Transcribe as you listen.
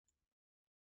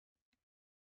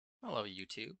Hello,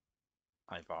 YouTube.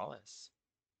 I'm Wallace.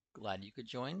 Glad you could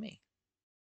join me.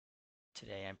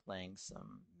 Today I'm playing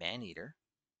some Maneater.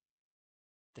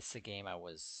 This is a game I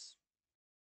was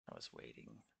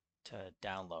waiting to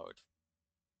download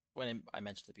when I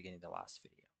mentioned at the beginning of the last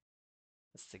video.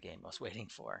 This is the game I was waiting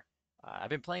for. I've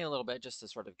been playing a little bit just to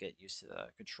sort of get used to the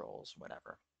controls,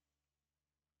 whatever,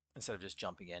 instead of just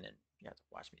jumping in and you have to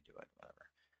watch me do it, whatever.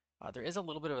 There is a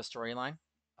little bit of a storyline,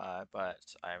 but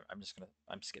I'm just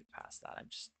getting past that.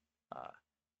 Uh,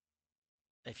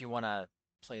 if you want to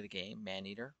play the game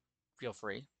Maneater, feel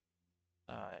free.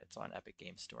 It's on Epic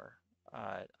Game Store.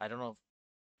 I don't know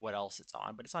what else it's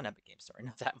on, but it's on Epic Game Store.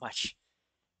 Not that much.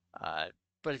 Uh,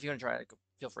 but if you want to try it,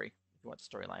 feel free if you want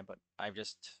the storyline. But I've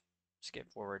just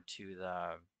skipped forward to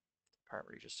the part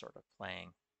where you're just sort of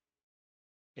playing.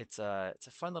 It's a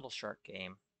fun little shark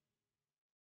game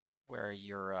where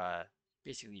you're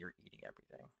basically you're eating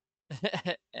everything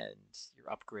and you're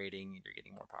upgrading and you're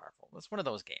getting more powerful. It's one of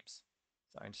those games.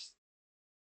 So I just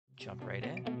jump right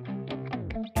in.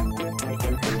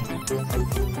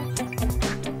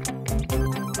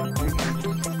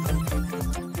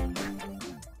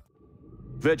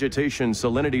 Vegetation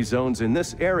salinity zones in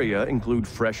this area include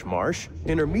fresh marsh,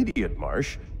 intermediate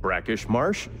marsh, brackish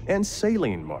marsh, and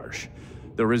saline marsh.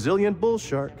 The resilient bull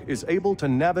shark is able to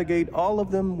navigate all of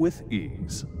them with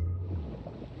ease.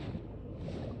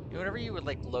 Whenever you would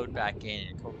like load back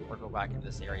in or go back into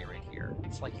this area right here,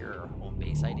 it's like your home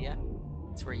base idea.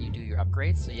 It's where you do your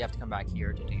upgrades, so you have to come back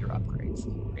here to do your upgrades.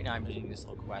 Right now I'm doing this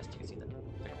little quest. You can see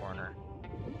the corner,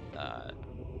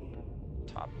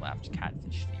 top left,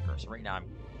 catfish fever. So right now I'm,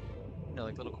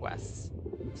 like little quests.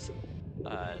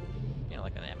 Like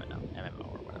an MMO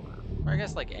or whatever. Or I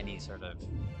guess like any sort of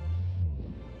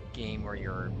game where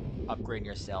you're upgrading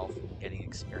yourself, getting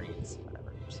experience, whatever.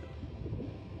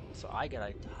 So I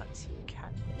gotta hunt some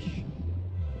catfish.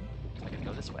 So I gotta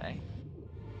go this way.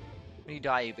 When you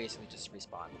die, you basically just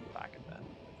respawn from the back of the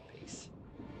base.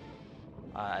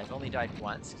 I've only died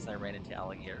once because I ran into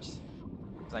alligators.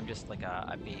 Because I'm just like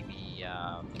a baby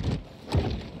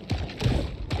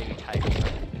tiger trying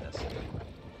to do this.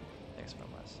 Thanks for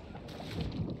this.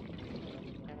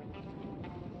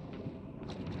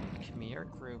 Come here,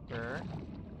 grouper.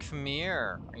 Come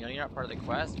here. You're not part of the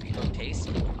quest, but you look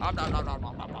tasty. Oh, no.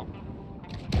 Wow,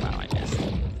 I missed.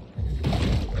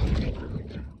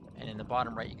 And in the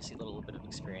bottom right, you can see a little bit of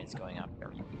experience going up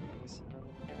every you eat things.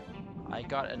 I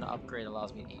got an upgrade that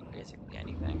allows me to eat basically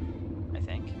anything, I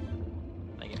think.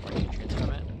 I get more nutrients from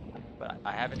it. But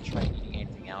I haven't tried eating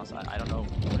anything else. I don't know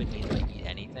what it means when I eat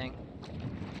anything.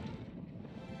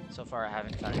 So far, I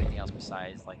haven't found anything else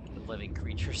besides like living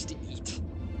creatures to eat.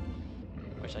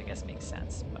 Which I guess makes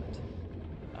sense, but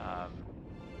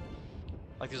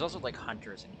like there's also like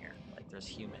hunters in here, like there's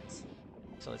humans,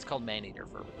 so it's called Maneater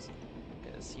for a reason,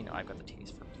 because I've got the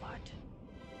taste for blood,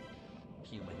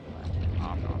 human blood.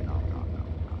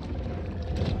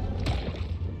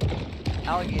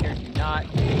 Alligator, do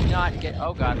not get.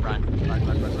 Oh God, run!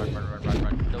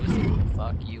 Those things will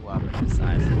fuck you up at this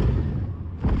size.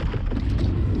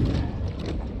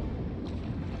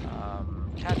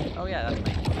 Cat. Oh yeah,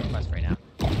 that's my quest right now.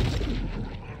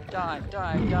 Dive.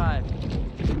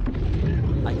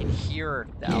 I can hear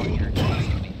the alligator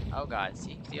chasing me. Oh God,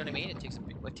 see what I mean? It takes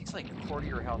like a quarter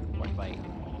of your health in one bite.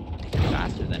 You're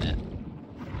faster than it.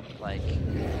 Like,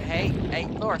 hey,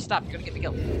 Laura, stop! You're gonna get me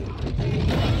killed.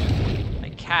 My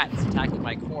cat is attacking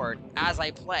my cord as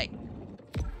I play.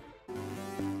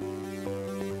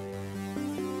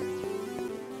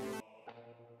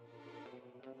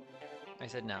 I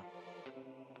said no.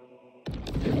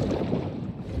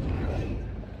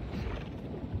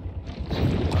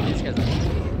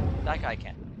 That guy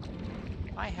can.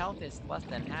 My health is less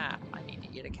than half. I need to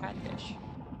eat a catfish.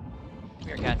 Come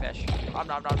here, catfish.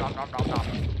 Nom.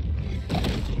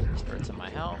 Spurts on my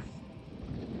health.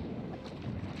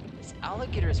 This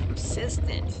alligator is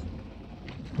persistent.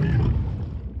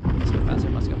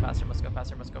 Must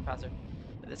go faster.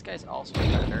 This guy's also a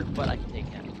predator, but I can take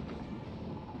him.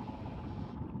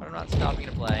 But I'm not stopping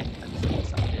to play. I'm just doing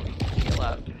something to heal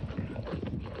up.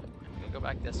 I'm gonna go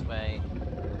back this way.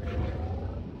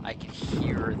 I can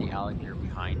hear the alligator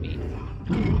behind me.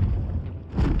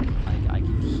 I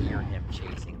can hear him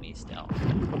chasing me still.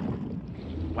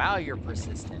 Wow, you're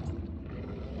persistent.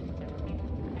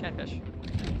 Catfish.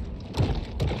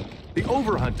 The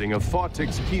overhunting of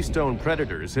Fawtick's keystone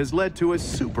predators has led to a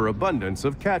superabundance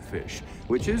of catfish,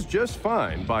 which is just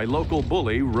fine by local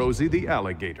bully Rosie the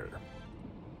alligator.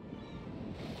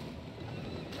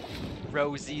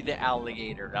 Rosie the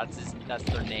alligator. That's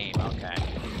their name. Okay.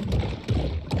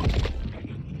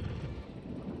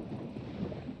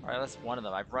 Or at least one of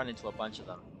them. I've run into a bunch of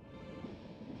them.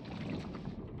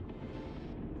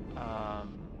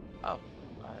 Oh.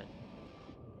 I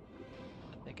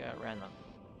think I outran them.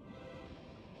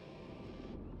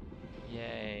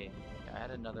 Yay. I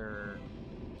had another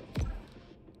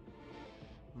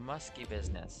muskie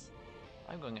business.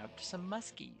 I'm going up to some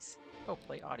muskies. Oh,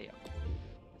 play audio.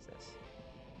 What's this?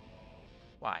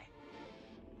 Why?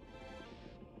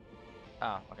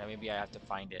 Oh, okay, maybe I have to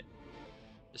find it.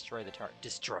 Destroy the target.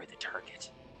 Destroy the target.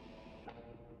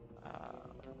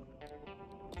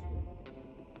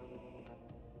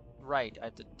 Right, I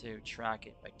have to track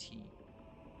it by T.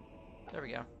 There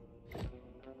we go.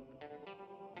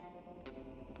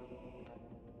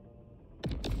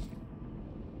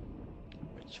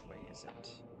 Which way is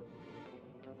it?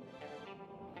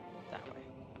 That way.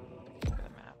 Look at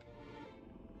the map.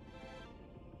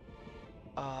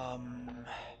 I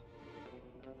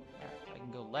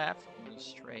can go left, I can go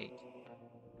straight.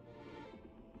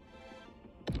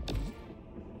 I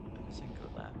guess I can go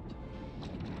left.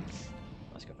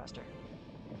 Let's go faster.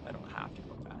 I don't have to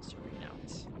go faster right now.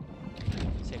 It's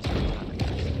saves some time.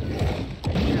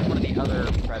 Here's one of the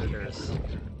other predators.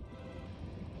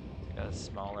 It's got a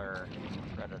smaller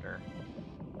predator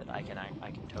that I can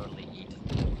totally eat.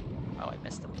 Oh, I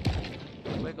missed him.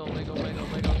 Wiggle, wiggle, wiggle,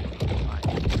 wiggle. Fine.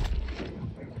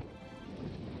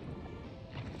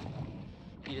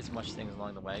 Eat as much things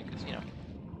along the way, because, you know,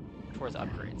 towards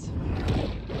upgrades.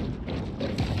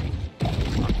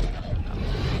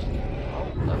 Oh,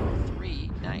 level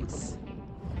 3. Nice.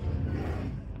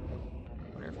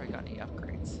 Wonder if I got any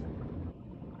upgrades.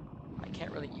 I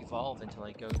can't really evolve until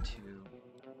I go to...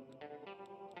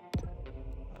 I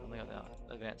only got the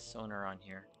advanced sonar on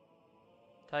here.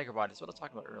 Tiger body is what I was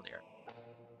talking about earlier.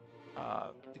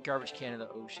 The garbage can in the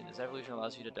ocean. This evolution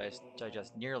allows you to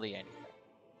digest nearly anything.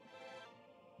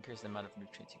 Increase the amount of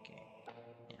nutrients you gain.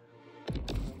 Yeah.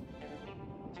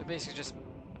 So basically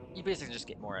you basically just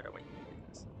get more out of what you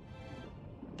use.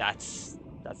 That's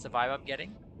the vibe I'm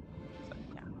getting. So,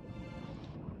 yeah.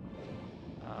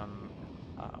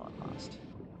 Oh, I'm lost.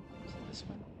 Is it this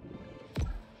way?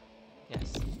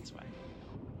 Yes, this way.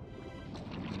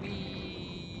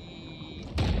 Whee!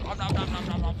 Nom, nom, nom, nom,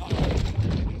 nom, nom, nom.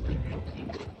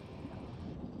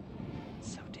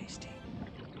 So tasty.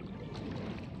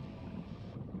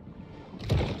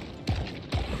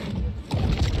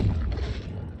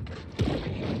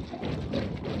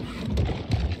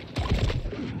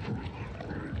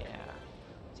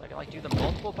 I can do the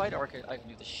multiple bite, or I can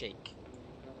do the shake.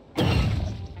 Wait,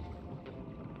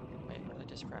 what did I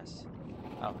just press?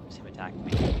 Oh, it's him attacking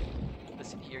me.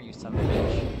 Listen here, you son of a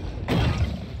bitch.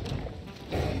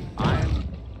 I'm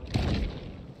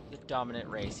the dominant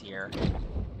race here.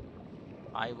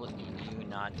 I will eat you,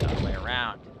 not the other way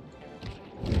around.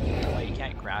 Oh, you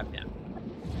can't grab him.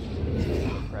 He's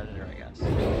a predator, I guess.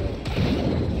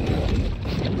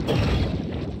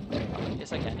 Oh,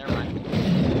 yes, I can. Never mind.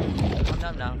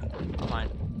 Nom nom. Come on.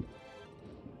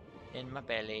 In my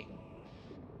belly.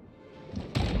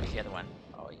 Where's the other one?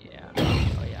 Oh yeah.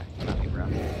 Oh yeah. Come at me, bro.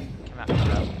 Come at me,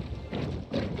 bro.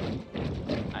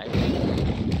 I'm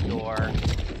your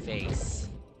face.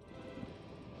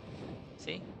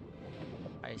 See?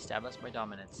 I established my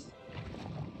dominance.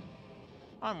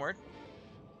 Onward.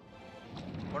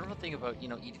 Wonderful thing about, you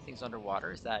know, eating things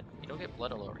underwater is that you don't get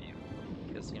blood all over you.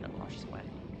 Because, you know, it washes away.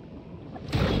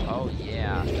 Oh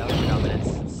yeah, establish dominance.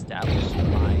 Establish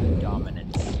my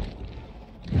dominance.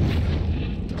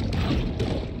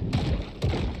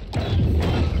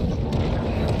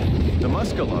 The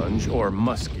muskellunge, or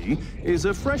muskie, is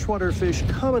a freshwater fish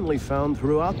commonly found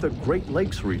throughout the Great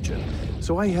Lakes region,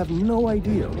 so I have no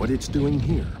idea what it's doing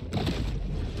here.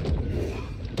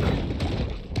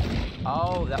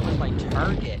 Oh, that was my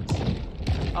target.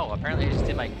 Oh, apparently I just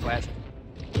did my quest.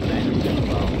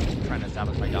 Well, trying to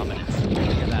establish my dominance. Look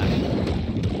at that.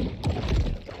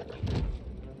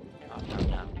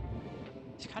 No.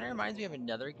 This kind of reminds me of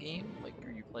another game, like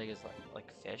where you play as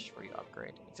like fish, where you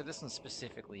upgrade. Except this one's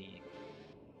specifically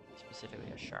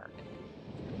a shark.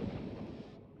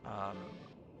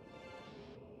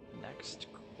 Next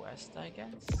quest, I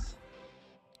guess.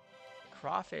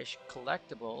 Crawfish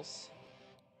collectibles.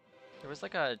 There was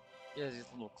like these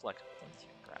little collectible things you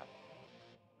can grab.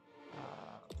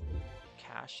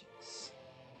 Caches.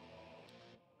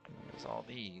 And then there's all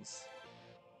these.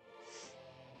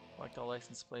 Collect all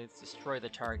license plates, destroy the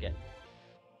target.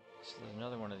 So there's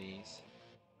another one of these.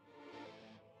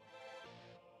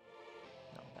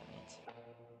 I don't know what that means.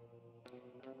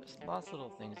 There's lots of little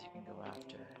things you can go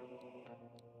after.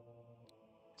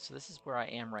 So this is where I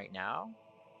am right now?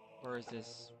 Or is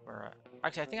this where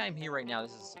actually, I think I'm here right now.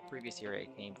 This is the previous area I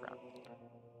came from.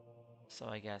 So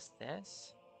I guess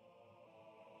this.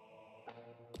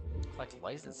 Collect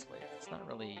license plate. It's not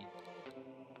really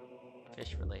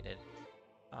fish related.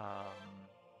 I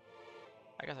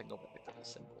guess I go with like the little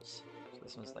symbols. So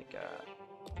this one's like an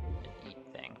eat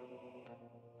thing.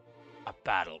 A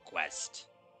battle quest.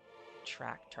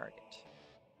 Track target.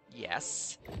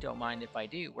 Yes. Don't mind if I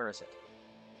do. Where is it?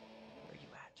 Where are you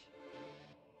at?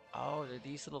 Oh, there are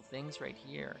these little things right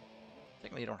here.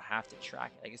 Technically, you don't have to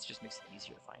track it. I guess it just makes it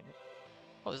easier to find it.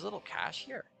 Oh, there's a little cache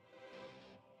here.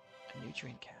 A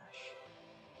nutrient cache.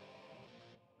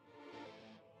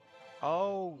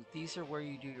 Oh, these are where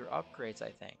you do your upgrades, I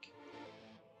think.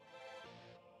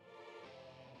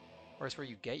 Or it's where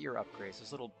you get your upgrades.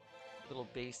 This little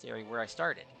base area where I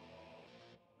started.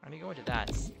 I'm gonna go into that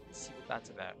and see what that's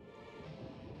about.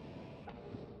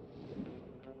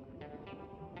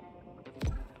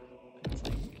 It's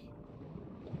like,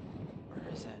 where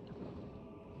is it?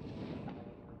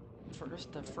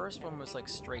 The first one was like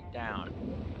straight down.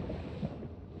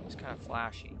 It was kind of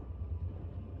flashy.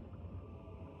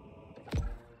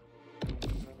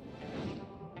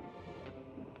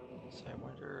 So I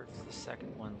wonder if the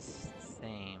second one's the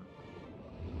same.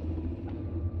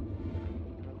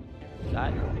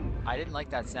 That, I didn't like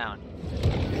that sound.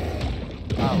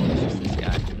 Oh, it's just this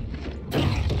guy.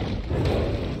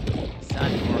 It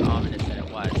sounded more ominous than it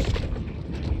was.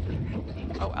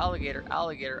 Oh, alligator,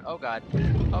 alligator, oh god.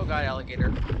 Oh god,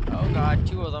 alligator. Oh god,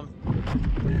 2 of them.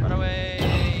 Run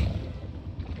away!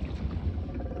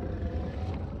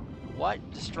 What?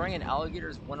 Destroying an alligator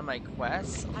is one of my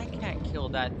quests? I can't kill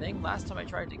that thing. Last time I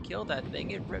tried to kill that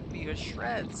thing, it ripped me to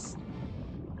shreds.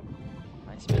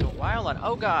 I spent a while on.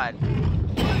 Oh god!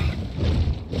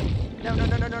 No, no,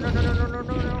 no, no, no, no, no, no, no, no,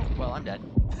 no, no. Well, I'm dead.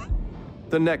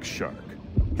 The next shark.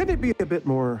 Can it be a bit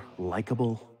more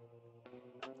likable?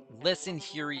 Listen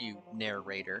here, you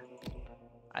narrator.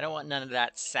 I don't want none of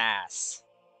that sass.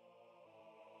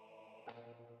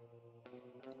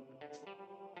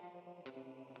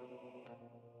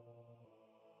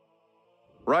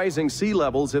 Rising sea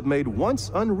levels have made once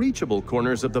unreachable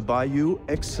corners of the bayou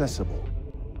accessible.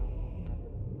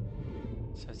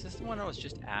 So is this the one I was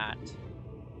just at?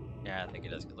 Yeah, I think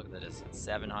it is. Look at this. It's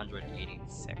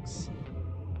 786.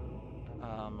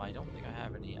 I don't think I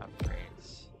have any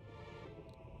upgrades.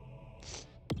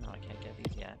 No, I can't get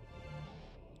these yet.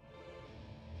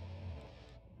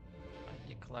 I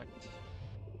need to collect.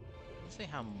 Let's see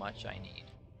how much I need.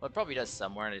 Well, it probably does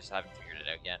somewhere, and I just haven't figured it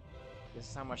out yet. This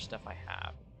is how much stuff I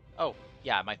have. Oh,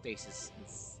 yeah, my face is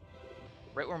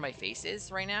right where my face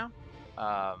is right now.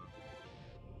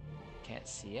 Can't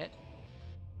see it,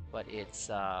 but it's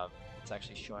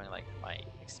actually showing like my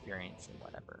experience and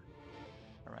whatever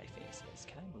where my face is.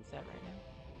 Can I move that right now?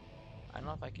 I don't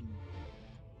know if I can.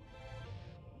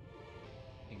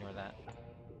 Ignore that.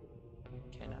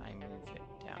 Can I move it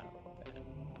down a little bit?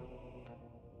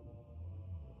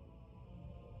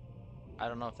 I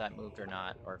don't know if that moved or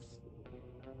not, or if,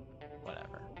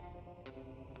 whatever.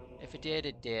 If it did,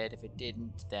 it did. If it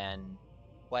didn't, then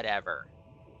whatever.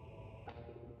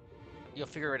 You'll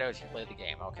figure it out as you play the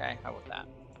game, okay? How about that?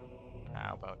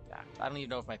 How about that? I don't even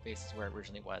know if my face is where it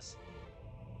originally was.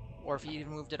 Or if he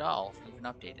even moved at all, if he even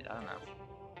updated. I don't know.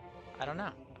 I don't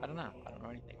know. I don't know. I don't know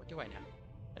anything. What do I know?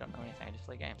 I don't know anything. I just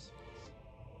play games.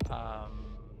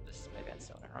 This is my bed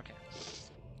stoner. Okay.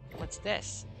 What's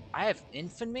this? I have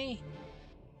infamy?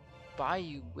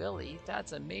 Bayou Willie?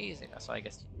 That's amazing. So I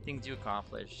guess things you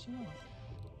accomplish.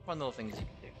 Fun little things you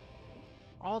can do.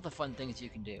 All the fun things you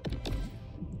can do.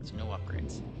 There's no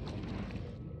upgrades.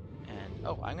 And,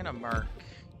 oh, I'm gonna mark...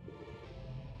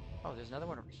 Oh, there's another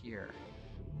one over here.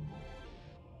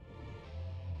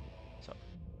 So...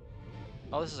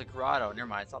 Oh, this is a grotto. Never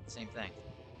mind, it's not the same thing.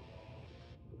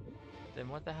 Then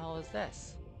what the hell is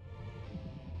this?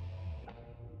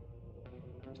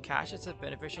 Caches of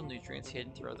beneficial nutrients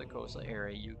hidden throughout the coastal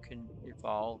area. You can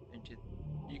evolve into...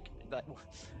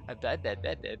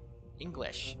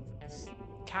 English.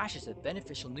 Caches of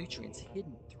beneficial nutrients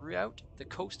hidden throughout the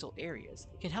coastal areas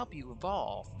can help you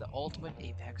evolve the ultimate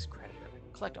apex predator.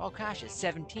 Collect all caches.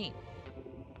 17.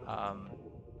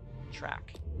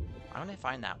 Track. I'm gonna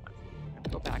find that one. I'm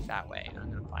gonna go back that way and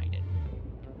I'm gonna find it.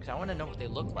 Because I want to know what they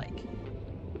look like.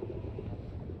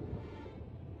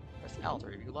 Press L to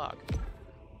review log.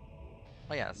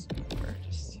 Oh yeah, that's where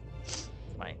just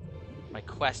my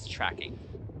quest tracking.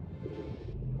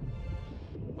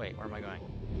 Wait, where am I going?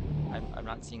 I'm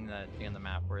not seeing the thing on the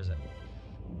map. Where is it?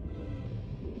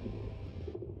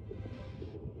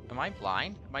 Am I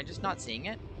blind? Am I just not seeing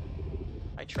it?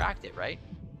 I tracked it, right?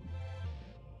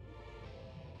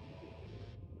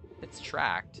 It's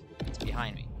tracked. It's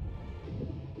behind me.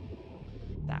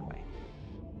 That way.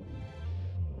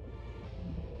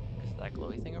 that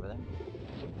glowy thing over there?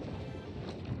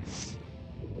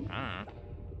 I don't know.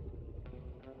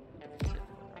 Is it the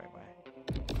right way?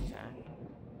 Okay.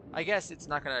 I guess it's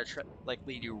not gonna like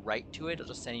lead you right to it. It'll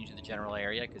just send you to the general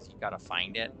area because you gotta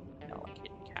find it. You know, like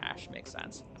hidden cache makes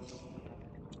sense.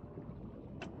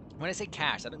 When I say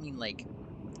cache, I don't mean like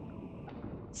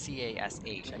CASH.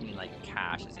 I mean like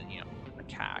cache, as in, you know, a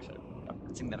cache,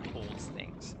 a thing that holds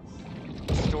things,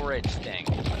 a storage thing,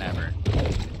 whatever.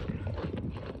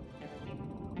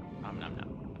 Nom nom nom.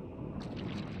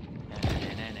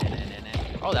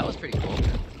 Oh, that was pretty cool.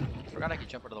 I forgot I could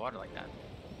jump under the water like that.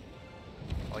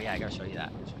 Oh yeah, I gotta show you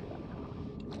that.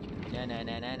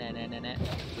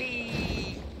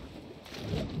 Whee!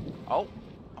 Oh,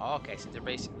 okay. So they're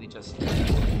basically just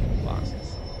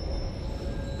boxes.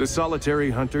 The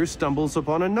solitary hunter stumbles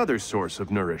upon another source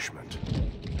of nourishment.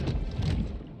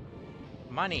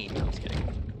 Money. No, I'm just kidding.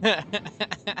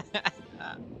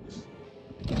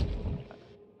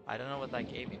 I don't know what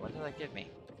that gave me. What did that give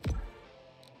me?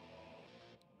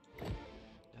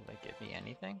 Did that give me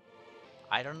anything?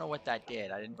 I don't know what that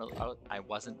did. I didn't really. I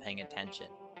wasn't paying attention.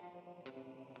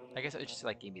 I guess it was just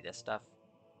like gave me this stuff.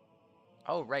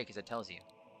 Oh right, because it tells you.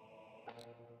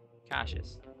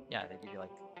 Caches. Yeah, they give you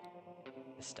like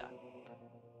this stuff.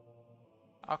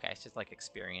 Okay, it's just like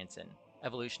experience and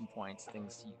evolution points,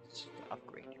 things you use to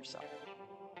upgrade yourself.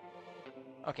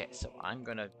 Okay, so I'm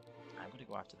gonna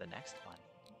go after the next one.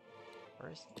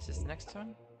 Where is this the next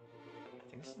one? I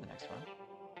think this is the next one.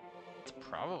 It's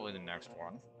probably the next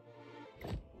one.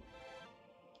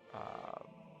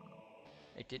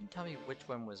 It didn't tell me which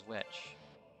one was which.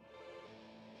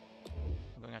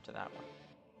 I'm going after that one.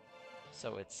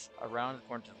 So it's around the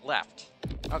corner to the left.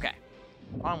 Okay,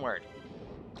 onward.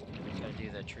 Gotta do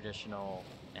the traditional.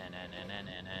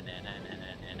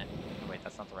 Wait,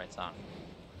 that's not the right song.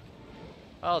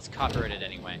 Well, it's copyrighted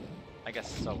anyway. I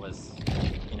guess so was,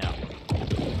 you know,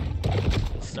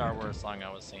 the Star Wars song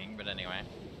I was singing. But anyway.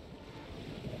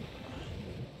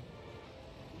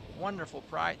 Wonderful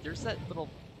prize. There's that little.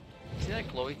 See that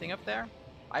glowy thing up there?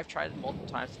 I've tried it multiple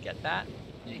times to get that.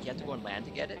 You have to go and land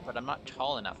to get it, but I'm not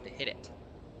tall enough to hit it.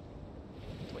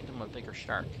 Let's wait until I'm a bigger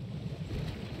shark.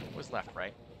 What was left,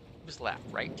 right? It was left,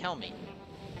 right? Tell me.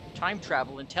 Time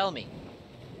travel and tell me.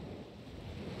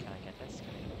 Can I get this? Can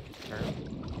I get the turtle?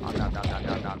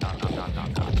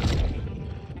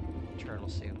 Turtle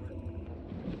soup.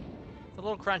 It's a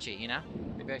little crunchy, you know?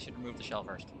 Maybe I should remove the shell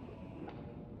first.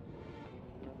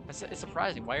 It's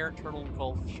surprising. Why are turtles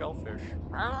called shellfish?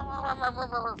 Oh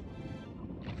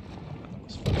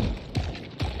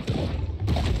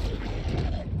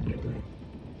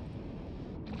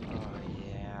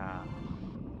yeah.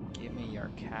 Give me your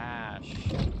cash.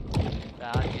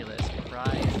 Fabulous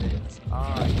prizes.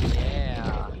 Oh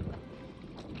yeah.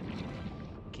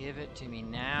 Give it to me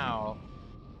now.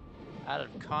 Out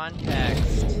of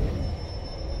context.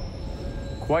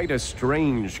 Quite a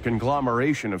strange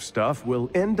conglomeration of stuff will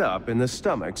end up in the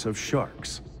stomachs of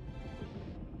sharks.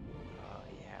 Oh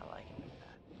yeah, I like it like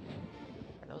that.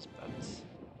 Are those boats?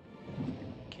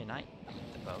 Can I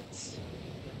eat the boats?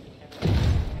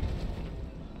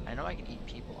 I know I can eat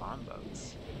people on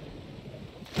boats.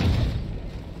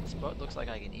 This boat looks like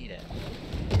I can eat it.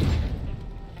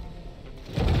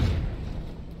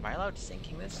 Am I allowed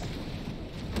sinking this?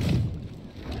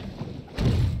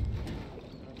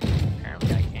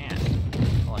 Apparently I can.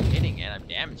 Well, I'm hitting it, I'm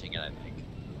damaging it, I think.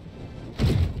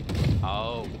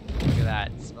 Oh, look at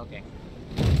that, it's smoking.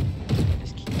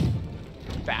 Just keep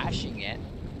bashing it.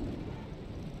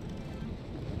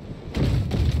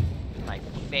 With my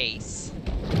face.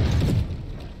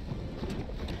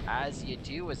 As you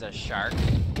do as a shark.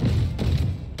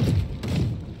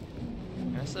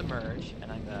 I'm gonna submerge,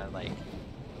 and I'm gonna, like,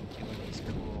 do one of these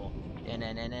cool...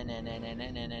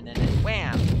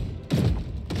 Wham!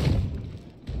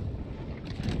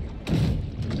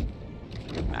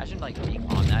 Imagine like being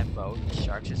on that boat, the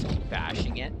shark just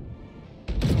bashing it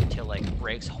until like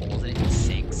breaks holes in it and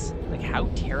sinks. Like how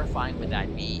terrifying would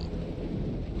that be?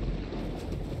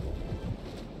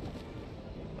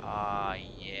 Ah,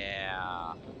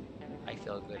 yeah. I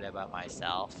feel good about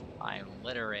myself. I'm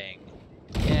littering.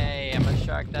 Yay, I'm a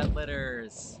shark that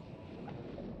litters.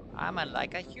 I'm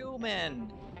like a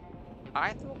human.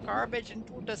 I throw garbage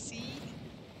into the sea.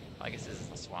 Oh, I guess this is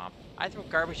the swamp. I throw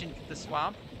garbage into the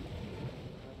swamp.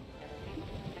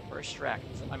 Where's Shrek?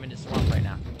 I'm in the swamp right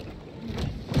now.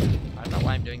 I don't know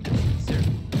why I'm doing this.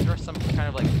 Is there some kind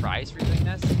of like prize for doing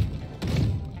this?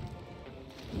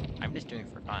 I'm just doing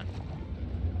it for fun.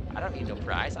 I don't need no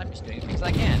prize. I'm just doing it because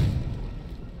I can.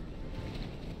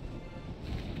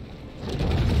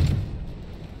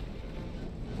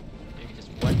 Maybe just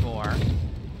one more.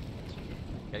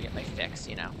 just,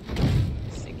 you know,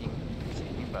 sinking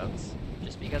boats.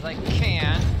 Just because I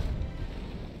can.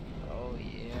 Oh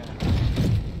yeah.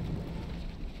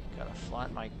 Gotta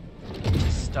flaunt my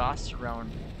testosterone.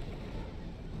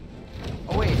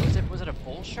 Oh wait, was it a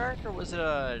bull shark or was it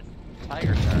a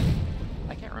tiger shark?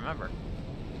 I can't remember.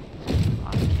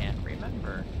 I can't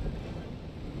remember.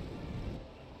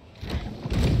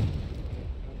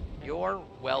 You're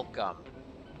welcome.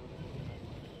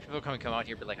 People come out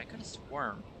here and be like, I could have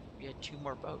sworn we had 2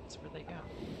 more boats. Where'd they go?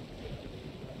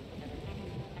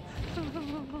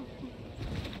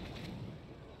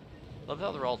 Love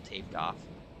how they're all taped off.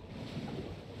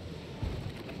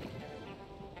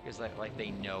 Because like they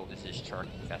know this is shark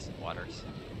infested waters.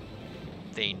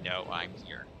 They know I'm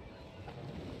here.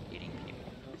 Eating people.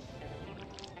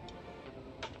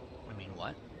 I mean,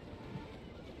 what?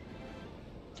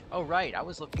 Oh right, I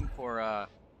was looking for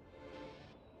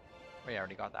wait, I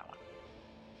already got that one.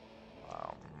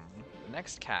 The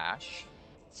next cache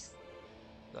is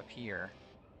up here.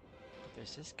 But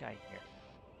there's this guy here.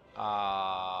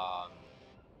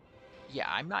 Yeah,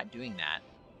 I'm not doing that.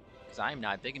 Because I'm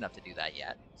not big enough to do that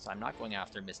yet. So I'm not going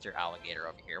after Mr. Alligator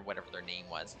over here, whatever their name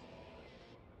was.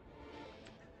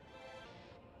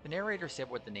 The narrator said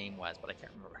what the name was, but I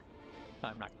can't remember.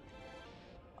 I'm not.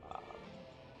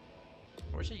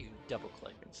 I wish you could double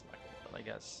click and select it, but I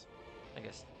guess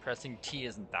pressing T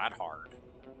isn't that hard.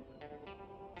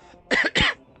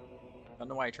 I don't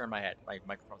know why I turned my head. My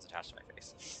microphone's attached to my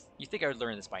face. You think I would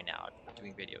learn this by now? I'm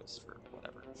doing videos for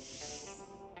whatever.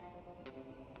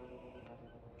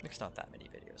 It's not that many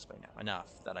videos by now.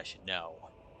 Enough that I should know.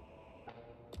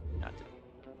 Not to.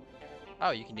 Oh,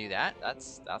 you can do that?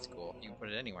 That's cool. You can put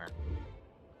it anywhere.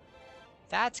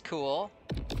 That's cool.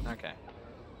 Okay.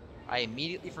 I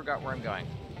immediately forgot where I'm going.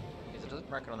 Because it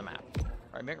doesn't mark it on the map.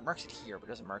 Or it marks it here, but it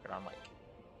doesn't mark it on like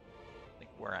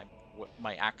where I'm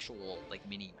my actual like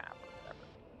mini map or whatever.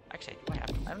 Actually,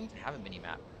 I don't even have a mini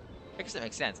map. I guess it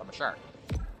makes sense. I'm a shark.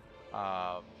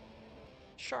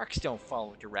 Sharks don't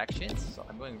follow directions, so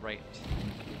I'm going right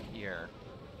here.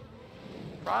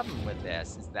 Problem with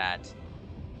this is that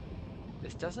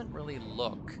this doesn't really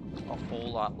look a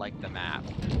whole lot like the map.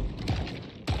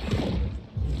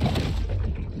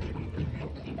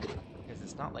 Because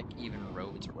it's not like even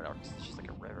roads or whatever, it's just like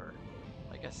a river.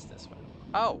 I guess this way.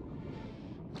 Oh!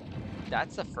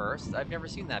 That's the first. I've never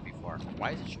seen that before.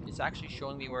 Why is it? It's actually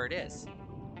showing me where it is.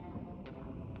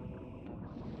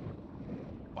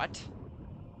 What?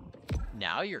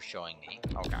 Now you're showing me.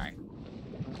 Okay.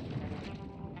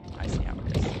 I see how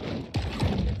it is.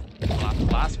 The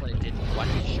last one it didn't want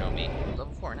to show me.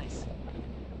 Level 4, nice.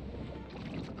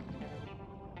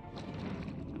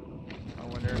 I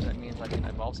wonder if that means I can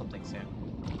evolve something soon.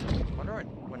 I wonder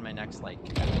when my next, like,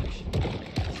 evolution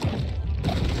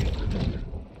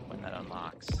when that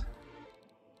unlocks.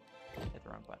 Hit the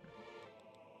wrong button.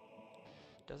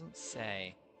 It doesn't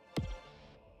say.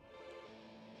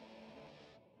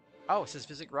 Oh, it says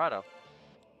visit grotto.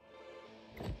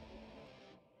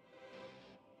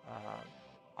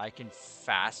 I can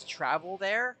fast travel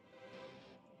there?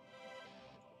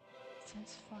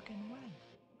 Since fucking when?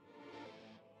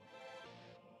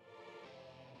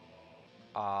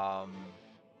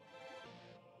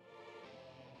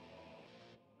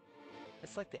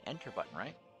 It's like the enter button,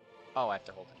 right? Oh, I have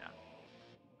to hold it down.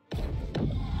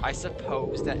 I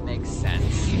suppose that makes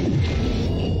sense.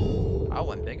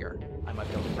 Oh, I'm bigger. I might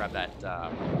be able to grab that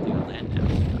land now.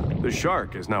 The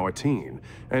shark is now a teen,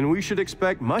 and we should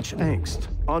expect much angst,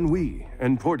 ennui,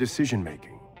 and poor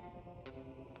decision-making.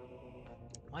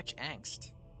 Much angst.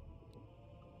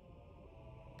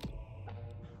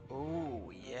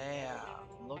 Oh, yeah.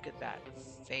 Look at that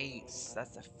face.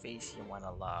 That's the face you want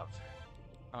to love.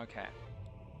 Okay.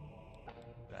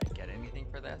 Did I get anything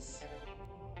for this?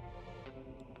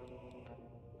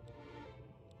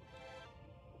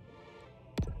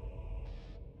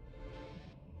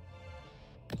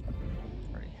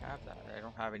 Have that. I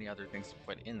don't have any other things to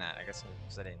put in that. I guess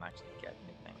because I didn't actually get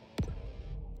anything.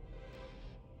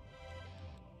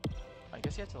 I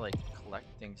guess you have to like collect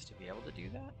things to be able to do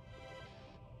that.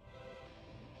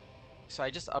 So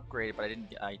I just upgraded, but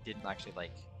I didn't actually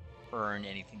like earn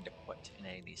anything to put in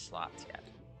any of these slots yet.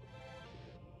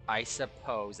 I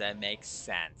suppose that makes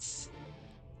sense.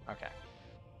 Okay.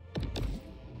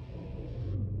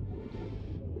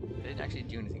 I didn't actually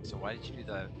do anything, so why did you do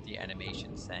the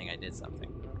animation saying I did something?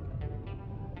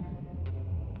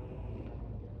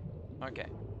 Okay,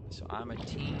 so I'm a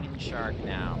teen shark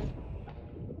now.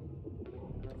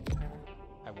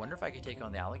 I wonder if I could take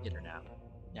on the alligator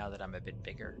now that I'm a bit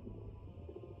bigger.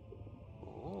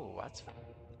 Ooh, that's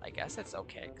I guess it's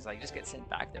okay, because I just get sent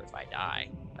back there if I die.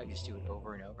 I just do it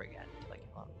over and over again until I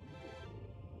kill him.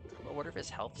 But what if his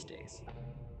health stays?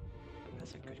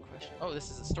 That's a good question. Oh, this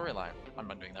is a storyline. I'm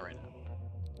not doing that right now.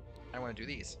 I want to do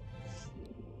these.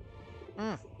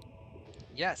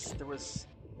 Yes, there was...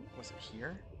 Was it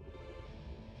here?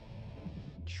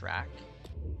 Track.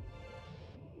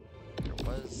 There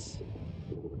was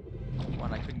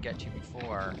one I couldn't get to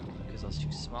before because I was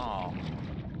too small.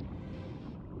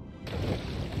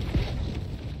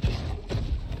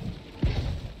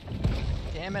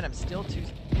 Damn it, I'm still too...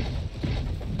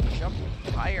 Jump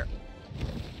higher.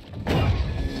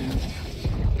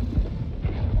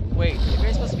 Wait, maybe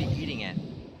I'm supposed to be eating it.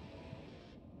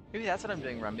 Maybe that's what I'm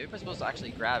doing wrong. Maybe I'm supposed to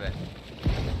actually grab it.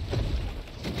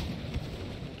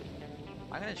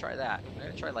 I'm gonna try that. I'm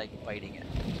gonna try, like, biting it.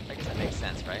 I guess that makes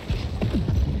sense, right?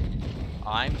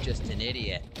 I'm just an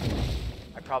idiot.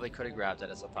 I probably could have grabbed it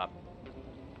as a pup.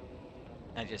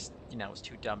 I just, you know, was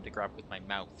too dumb to grab with my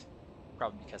mouth.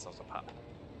 Probably because I was a pup.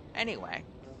 Anyway.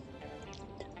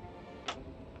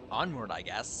 Onward, I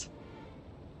guess.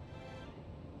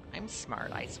 I'm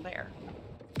smart, I swear.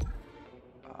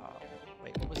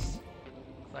 Wait, what was...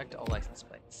 Collect all license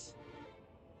plates.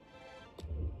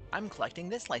 I'm collecting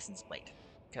this license plate.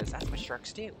 Because that's what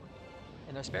sharks do.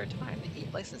 In their spare time, they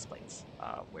eat license plates.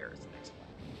 Where is the next one?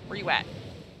 Where you at?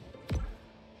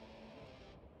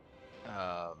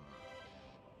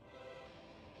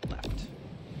 Left.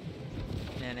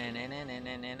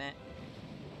 Na-na-na-na-na-na-na.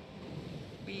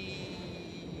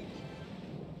 Whee!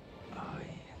 Oh,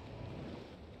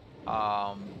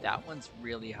 yeah. That one's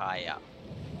really high up.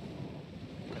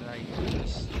 Can I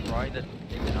destroy the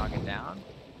thing to knock it down?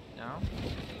 No?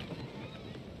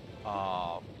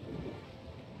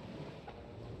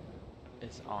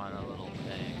 It's on a little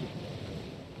thing.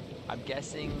 I'm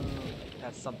guessing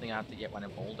that's something I have to get when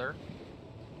I'm older.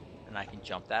 And I can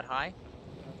jump that high.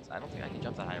 So I don't think I can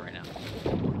jump that high right now.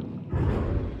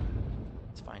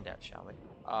 Let's find out, shall we?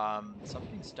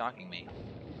 Something's stalking me.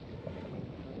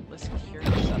 Listen here,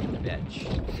 you son of a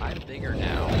bitch. I'm bigger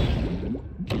now.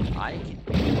 I can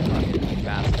be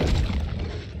faster.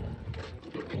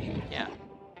 Yeah.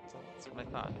 So that's what I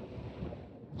thought.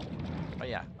 Oh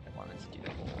yeah, I wanted to do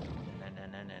that.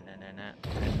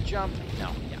 Jump!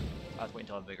 No, yeah. I was waiting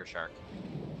until a bigger shark.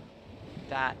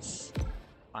 That's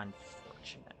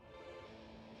unfortunate.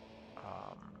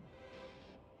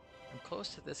 I'm close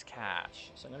to this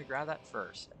cache, so I'm gonna grab that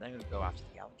first, and then I'm gonna go after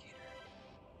the alligator.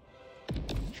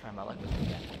 Try my luck with it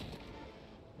again.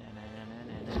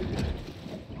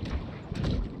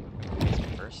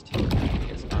 First,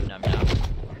 because nom nom nom.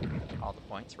 All the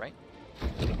points, right?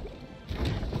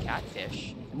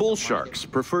 Catfish. Bull sharks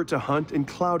prefer to hunt in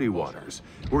cloudy waters,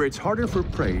 where it's harder for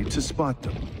prey to spot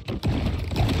them.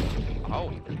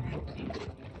 Oh,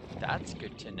 that's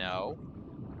good to know.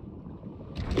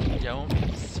 Don't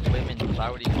swim in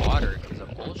cloudy water, because a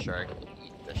bull shark will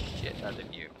eat the shit out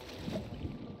of you.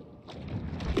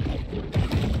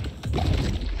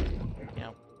 You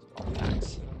know, all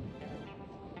facts.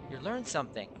 You learned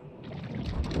something.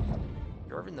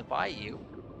 You're over in the bayou.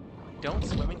 Don't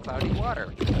swim in cloudy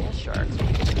water. Bull sharks will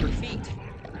eat your feet.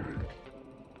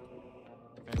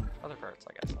 And other parts,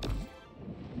 I guess.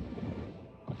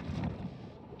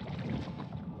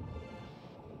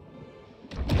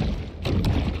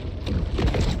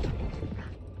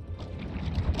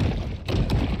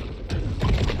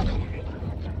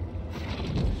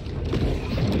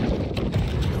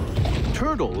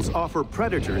 Turtles offer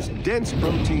predators dense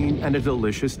protein and a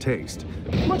delicious taste,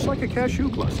 much like a cashew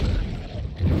cluster.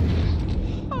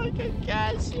 Like a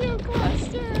cashew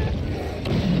cluster!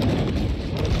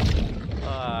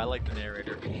 I like the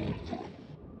narrator. It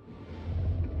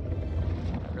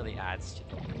really adds to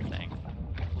the whole thing.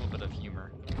 A little bit of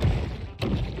humor.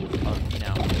 Of, you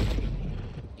know,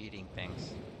 eating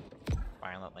things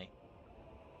violently.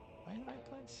 Am I in the right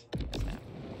place? Snap.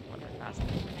 What am I passing?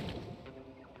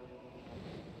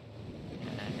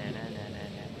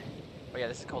 Oh yeah,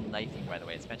 this is called knifing, by the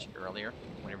way. It's mentioned earlier.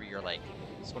 Whenever you're like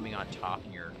swimming on top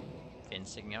and your fin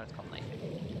sticking out, it's called knifing.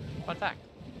 Fun fact.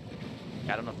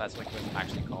 I don't know if that's like what's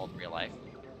actually called in real life.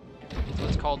 It's what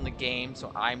it's called in the game, so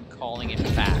I'm calling it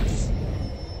facts.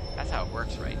 That's how it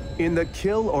works, right? In the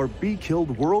kill or be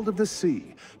killed world of the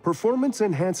sea,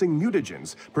 performance-enhancing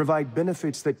mutagens provide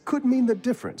benefits that could mean the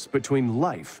difference between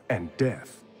life and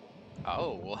death.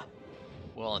 Oh.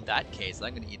 Well, in that case,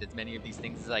 I'm going to eat as many of these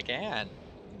things as I can.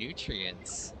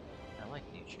 Nutrients. I like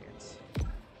nutrients.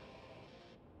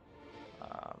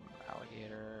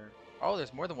 Alligator. Oh,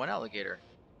 there's more than one alligator.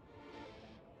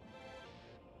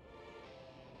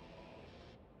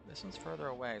 This one's further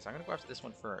away, so I'm going to go after this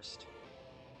one first.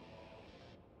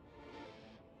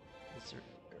 Is there,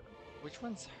 which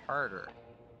one's harder?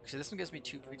 Actually, this one gives me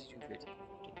 250, 250.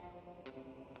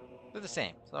 They're the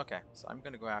same. So, okay, so I'm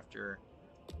gonna go after.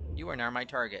 You are now my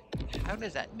target. How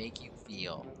does that make you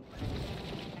feel?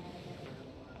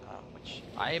 Which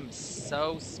I am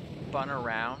so spun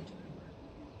around.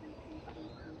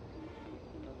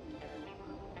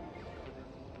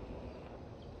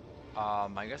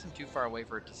 I guess I'm too far away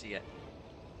for it to see it.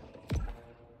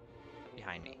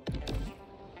 Behind me.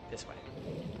 This way.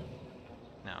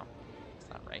 No, it's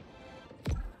not right.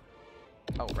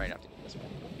 Oh, right, I have to go this way.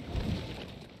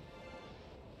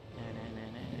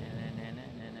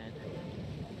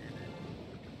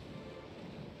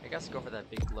 I guess go for that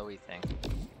big glowy thing.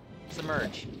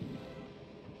 Submerge.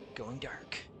 Going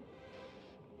dark.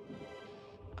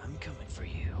 I'm coming for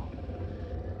you.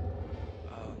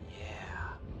 Oh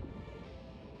yeah.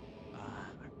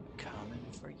 I'm coming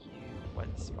for you.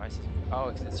 What's why is it? Oh,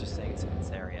 it's just saying it's in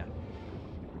this area.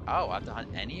 Oh, I have to hunt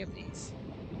any of these.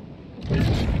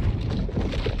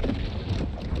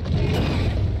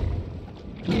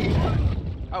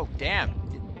 Oh damn!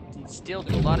 It still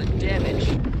do a lot of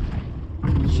damage.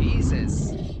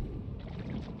 Jesus.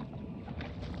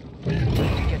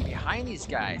 Get behind these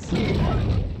guys.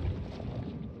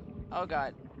 Oh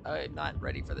god. I'm not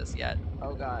ready for this yet.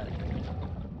 Oh god.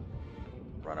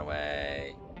 Run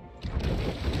away.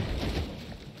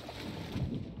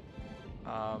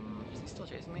 Is he still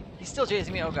chasing me? He's still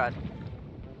chasing me, oh god.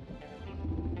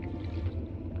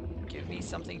 Give me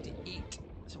something to eat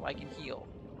so I can heal.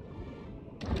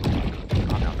 Oh,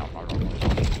 no.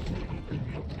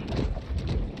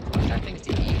 If I have things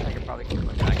to eat, I could probably keep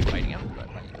going back and fighting him, but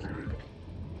like,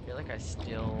 I feel like I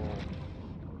still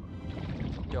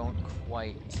don't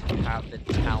quite have the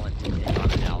talent to take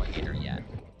on an alligator yet.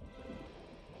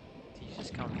 He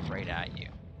just comes right at you.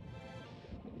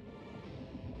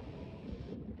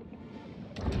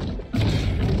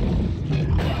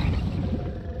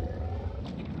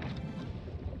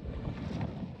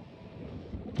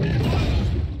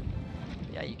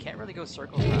 Yeah, you can't really go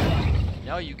circles around him.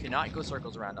 No, you cannot go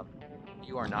circles around him.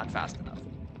 You are not fast enough.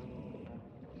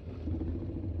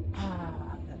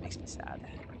 That makes me sad.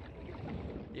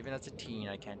 Even as a teen,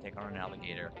 I can't take on an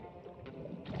alligator.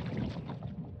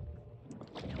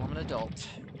 Until I'm an adult.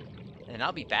 And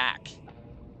I'll be back.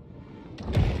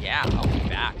 Yeah, I'll be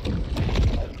back.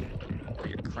 For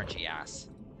your crunchy ass.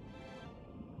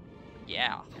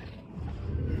 Yeah.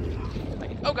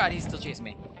 Oh god, he's still chasing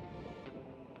me.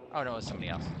 Oh no, it's somebody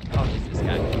else. Oh, it's this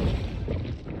guy.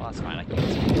 Well, that's fine, I can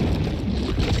use him.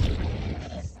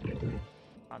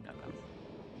 Oh, no.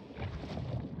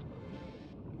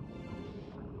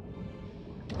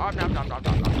 Oh, no.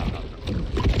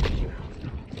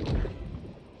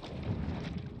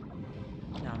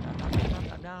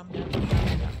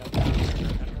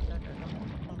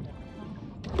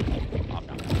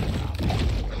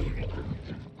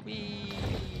 Whee!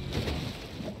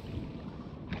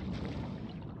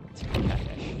 It's a good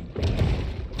catfish.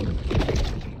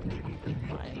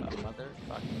 I'm a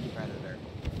motherfucking predator.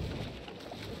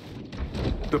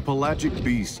 The pelagic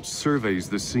beast surveys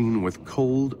the scene with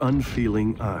cold,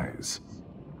 unfeeling eyes.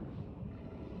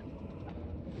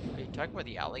 Are you talking about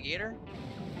the alligator?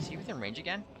 Is he within range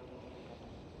again?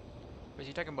 Or is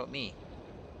he talking about me?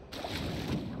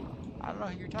 I don't know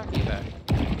who you're talking about.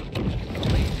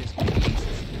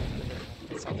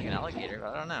 It sounds like an alligator,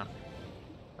 but I don't know.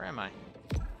 Where am I?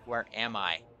 Where am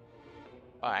I?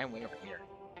 Oh, I'm way over here.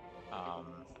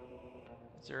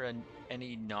 Is there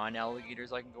any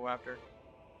non-alligators I can go after?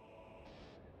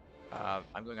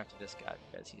 I'm going after this guy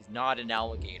because he's not an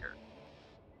alligator.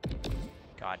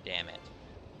 God damn it.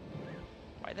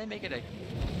 Why'd they make it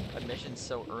a mission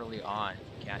so early on?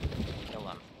 You can't kill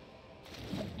him.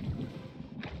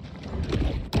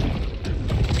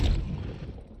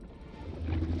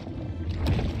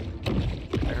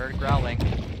 I heard growling.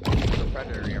 There's a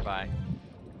predator nearby.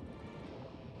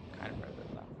 Kind of predator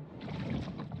though.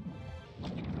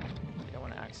 I don't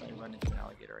want to accidentally run into an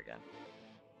alligator again.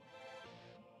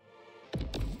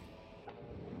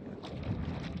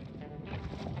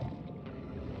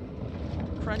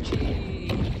 Crunchy!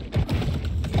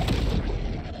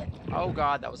 Oh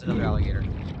god, that was another alligator.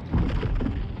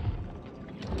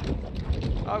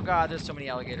 Oh god, there's so many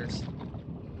alligators.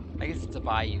 I guess it's a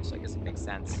bayou, so I guess it makes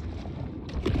sense.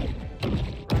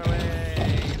 Run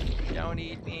away! Don't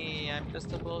eat me, I'm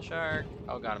just a bull shark.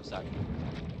 Oh god, I'm stuck.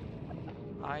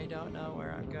 I don't know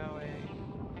where I'm going.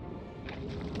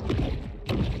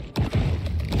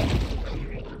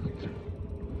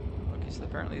 Okay, so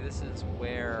apparently this is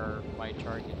where my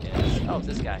target is. Oh, it's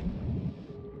this guy.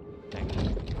 Okay.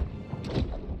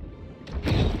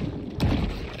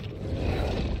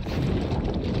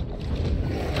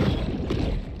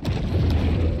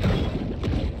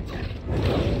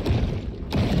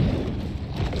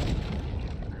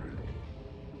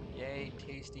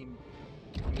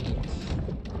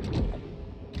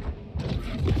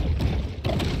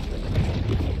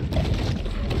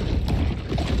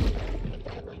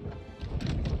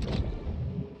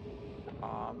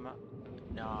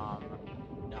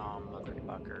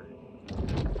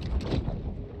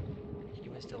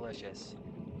 ferocious.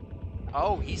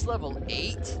 Oh, he's level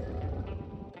 8?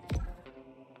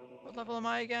 What level am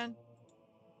I again?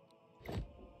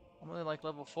 I'm only like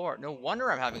level 4. No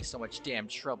wonder I'm having so much damn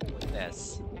trouble with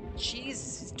this.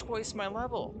 Jesus, he's twice my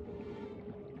level.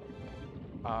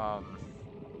 I'm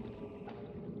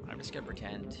just gonna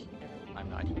pretend I'm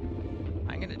not here.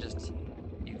 I'm gonna just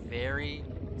be very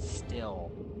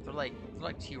still. They're like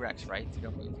T-Rex, right? If you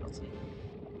don't move, you don't see.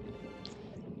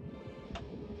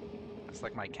 It's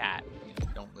like my cat. You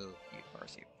don't move, you never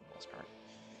see for the most part.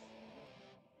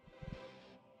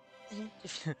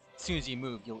 As soon as you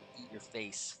move, you'll eat your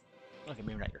face. Okay,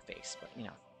 maybe not your face, but you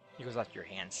know, it goes after your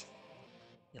hands.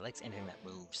 He likes anything that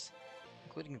moves,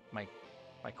 including my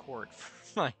cord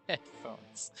for my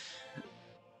headphones.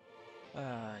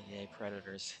 Yay,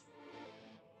 predators.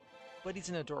 But he's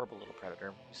an adorable little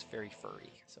predator who's very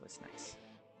furry, so it's nice.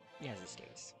 He has his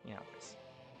days, you know,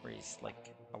 where he's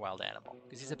like a wild animal,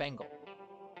 because he's a Bengal.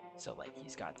 So like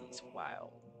he's got these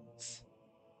wild moves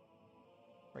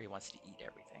where he wants to eat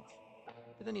everything.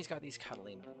 But then he's got these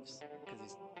cuddly moves, because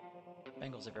these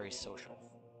Bengals are very social.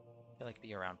 They like to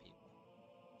be around people.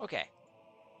 Okay.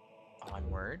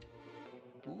 Onward.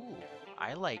 Ooh,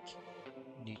 I like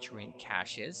nutrient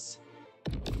caches.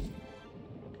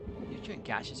 Nutrient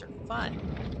caches are fun.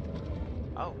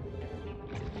 Oh,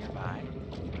 is it nearby?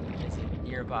 Is it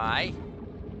nearby?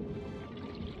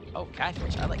 Oh,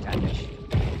 catfish. I like catfish.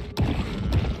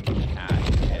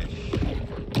 Catfish.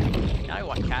 Now I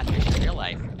want catfish in real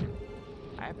life.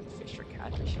 I haven't fished for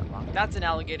catfish in a long. That's an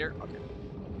alligator. Okay.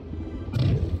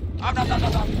 Oh, no, no, no,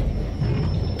 no.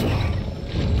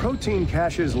 Protein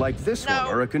caches like this one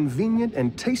are a convenient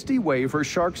and tasty way for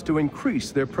sharks to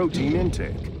increase their protein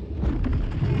intake.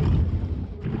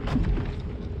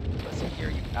 Listen here,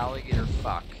 you alligator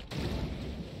fuck.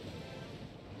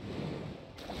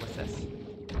 What's this?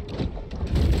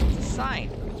 It's a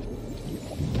sign.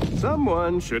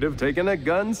 Someone should have taken a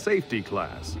gun safety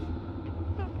class.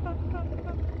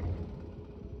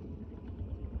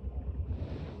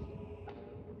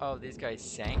 Oh, these guys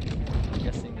sank. I'm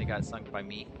guessing they got sunk by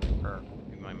me, or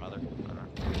maybe my mother. I don't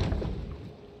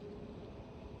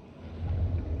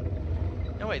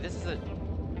know. No, wait, this is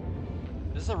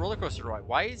a roller coaster ride.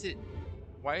 Why is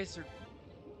there,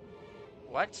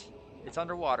 what? It's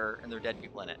underwater and there are dead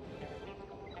people in it.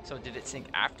 So did it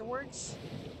sink afterwards?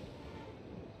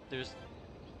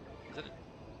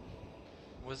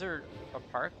 Was there a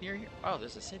park near here? Oh,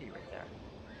 there's a city right there.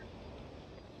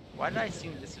 Why did I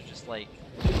assume this was just like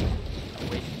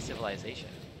away from civilization?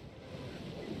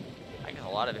 I guess a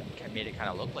lot of it made it kind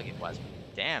of look like it was.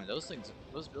 But damn, those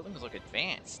buildings look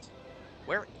advanced.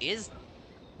 Where is,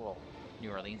 well,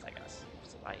 New Orleans, I guess.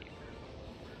 What's it by you?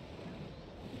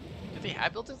 Do they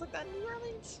have buildings like that in New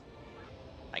Orleans?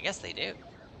 I guess they do.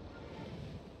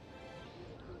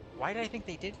 Why did I think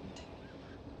they didn't?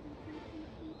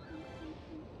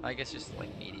 I guess just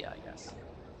like media, I guess.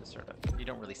 Just sort of, you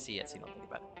don't really see it, so you don't think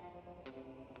about it.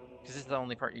 Because this is the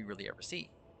only part you really ever see,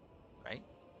 right?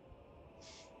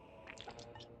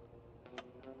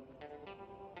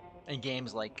 In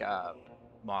games like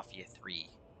Mafia 3,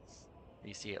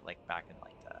 you see it like back in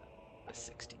like the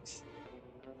 60s.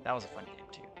 That was a fun game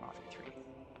too, Mafia 3.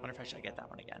 I wonder if I should get that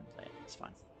one again and play it. It's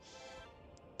fun.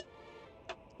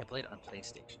 I played it on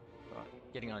PlayStation. But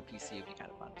getting on PC would be kind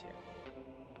of fun too.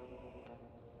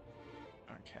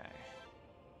 Okay.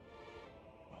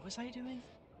 What was I doing?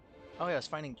 Oh yeah, I was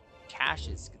finding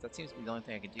caches, because that seems to be the only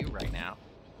thing I can do right now.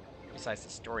 Besides the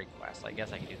story quest. I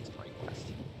guess I can do the story quest.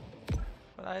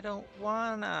 But I don't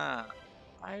wanna.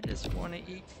 I just wanna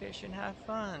eat fish and have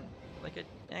fun. Like an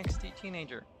angsty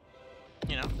teenager.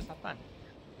 You know, just have fun.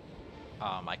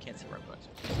 I can't see where I'm going.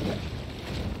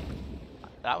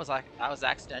 That was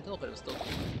accidental, but it was still cool.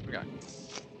 We got.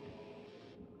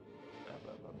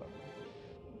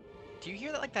 Do you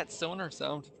hear that, like that sonar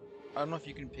sound? I don't know if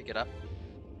you can pick it up.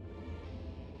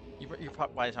 You're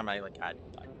probably, by the time I like add,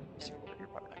 you're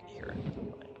probably not gonna hear it.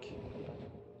 Like,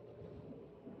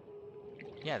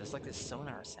 yeah, there's like this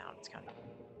sonar sound. It's kind of.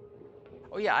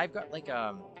 Oh yeah, I've got like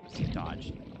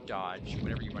dodge,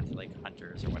 whenever you run to like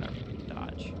hunters or whatever,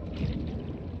 dodge.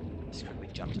 Just quickly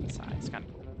jump to the side. It's kind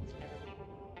of cool.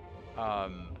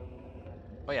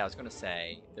 Oh yeah, I was gonna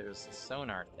say there's a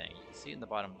sonar thing. You can see it in the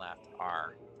bottom left.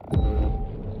 R.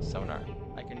 Sonar.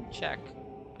 I can check.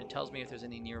 It tells me if there's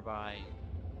any nearby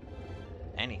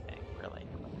anything, really.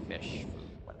 Like fish,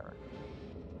 food, whatever.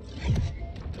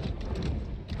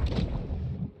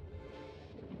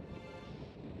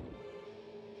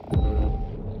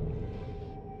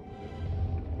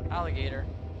 Alligator.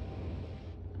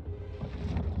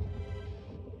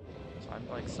 So I'm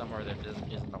like somewhere that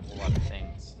isn't a whole lot of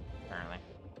things, apparently.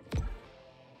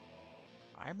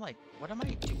 I'm like, what am I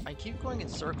doing? I keep going in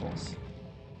circles.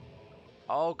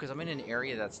 Oh, because I'm in an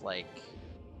area that's like...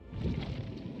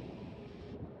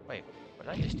 Wait, what did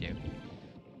I just do?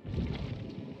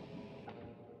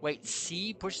 Wait,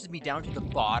 C pushes me down to the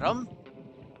bottom?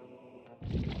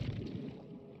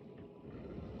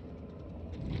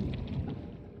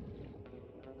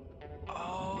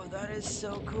 Oh, that is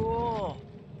so cool.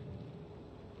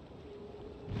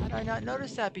 How did I not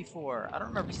notice that before? I don't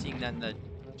remember seeing that in the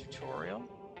tutorial.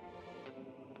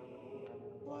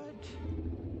 What?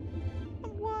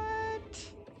 What?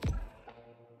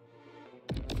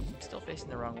 I'm still facing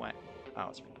the wrong way. Oh,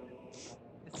 it's right there.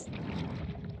 It's...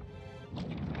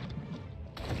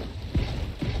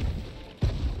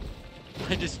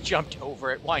 I just jumped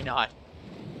over it. Why not?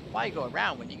 Why go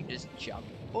around when you can just jump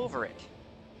over it?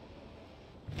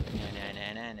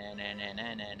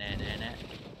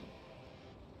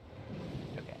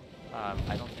 Okay.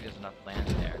 I don't think there's enough land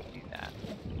there to do that.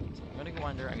 So I'm gonna go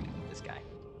under. I'm gonna do this guy.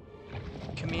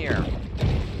 Come here.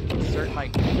 Assert my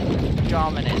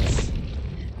dominance.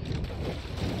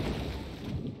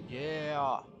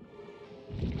 Yeah.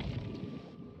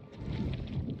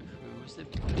 Who's the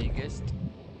biggest,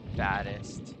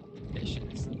 baddest fish in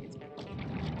the sea?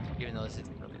 Even though this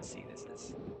isn't really the sea, this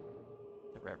is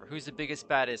the river. Who's the biggest,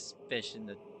 baddest fish in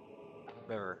the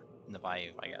river, in the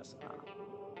bayou, I guess?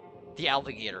 The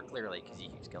alligator, clearly, because he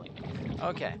keeps killing me.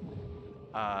 Okay.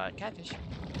 Catfish.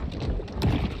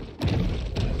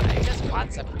 I just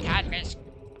want some catfish.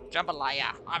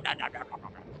 Jambalaya. I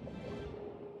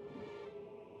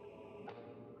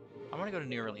want to go to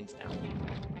New Orleans now.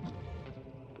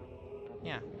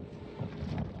 Yeah.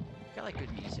 Got like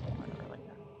good music. I like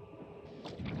that.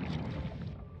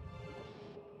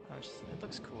 It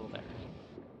looks cool there.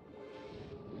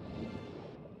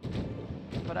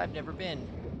 But I've never been.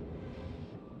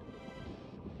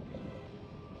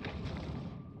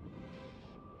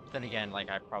 Then again, like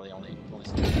I probably only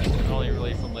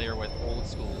really familiar with old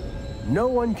school. No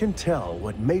one can tell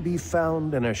what may be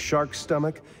found in a shark's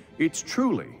stomach. It's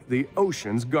truly the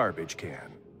ocean's garbage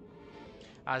can.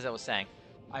 As I was saying,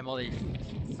 I'm only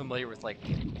familiar with like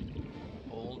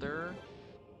older,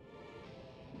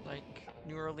 like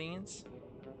New Orleans.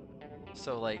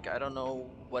 So like I don't know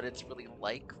what it's really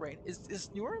like, right? Is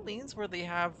New Orleans where they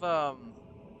have what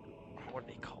are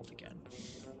they called again?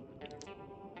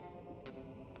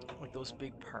 Like those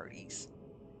big parties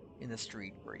in the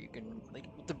street where you can like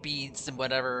with the beads and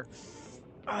whatever.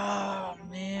 Oh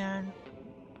man.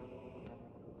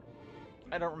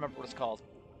 I don't remember what it's called.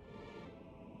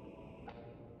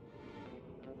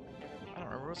 I don't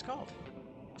remember what it's called.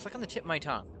 It's like on the tip of my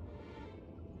tongue.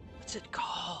 What's it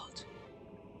called?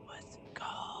 What's it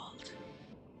called?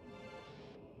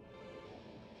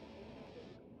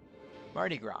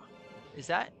 Mardi Gras. Is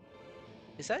that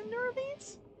in New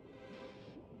Orleans?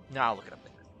 No, I'll look it up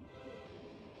later.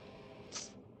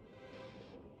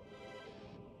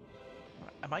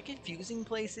 Am I confusing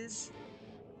places?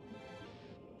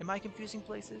 Am I confusing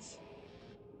places?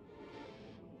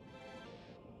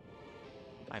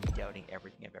 I'm doubting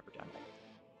everything I've ever done.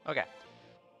 Okay.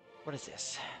 What is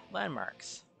this?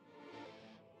 Landmarks.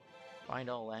 Find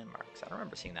all landmarks. I don't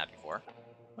remember seeing that before.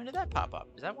 When did that pop up?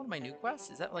 Is that one of my new quests?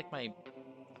 Is that like my...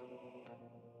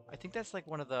 I think that's like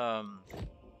one of the...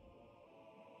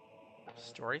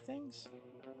 story things?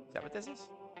 Is that what this is?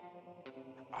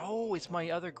 Oh, it's my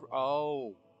other...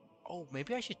 Oh,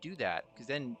 maybe I should do that. Because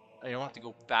then I don't have to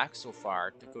go back so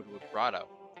far to go to a grotto.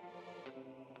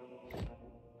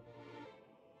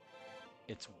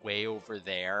 It's way over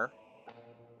there.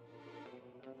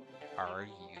 Are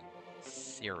you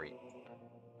serious?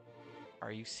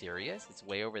 Are you serious? It's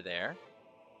way over there?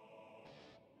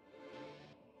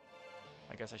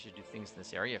 I guess I should do things in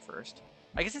this area first.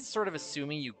 I guess it's sort of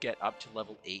assuming you get up to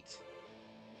level 8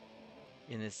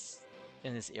 in this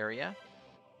area.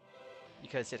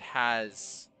 Because it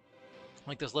has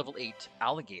like those level 8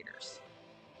 alligators.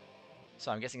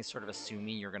 So I'm guessing it's sort of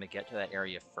assuming you're going to get to that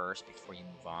area first before you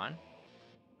move on.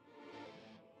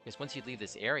 Because once you leave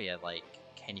this area, like,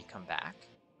 can you come back?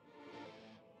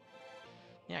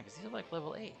 Yeah, because these are like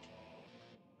level 8.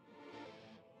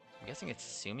 I'm guessing it's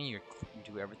assuming you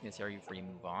do everything in this area before you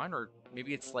move on, or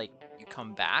maybe it's like you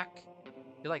come back.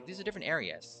 You're like, these are different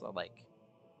areas, so like,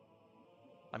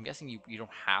 I'm guessing you don't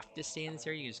have to stay in this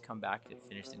area, you just come back to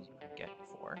finish things you couldn't get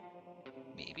before.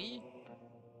 Maybe?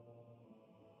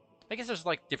 I guess there's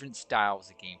like different styles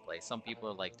of gameplay. Some people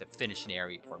are like to finish an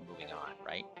area before moving on,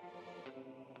 right?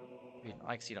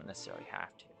 I guess you don't necessarily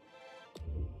have to.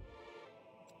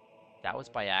 That was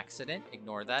by accident.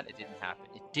 Ignore that. It didn't happen.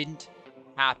 It didn't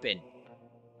happen.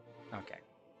 Okay.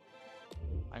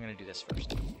 I'm gonna do this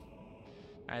first.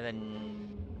 I'm And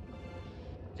then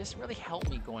just really help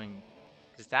me going,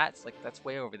 because that's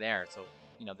way over there. So,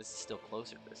 you know, this is still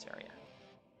closer to this area.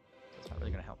 So it's not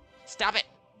really gonna help. Stop it!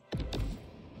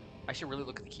 I should really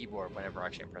look at the keyboard whenever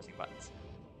actually I'm pressing buttons.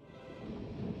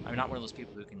 I'm not one of those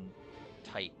people who can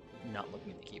type not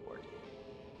looking at the keyboard.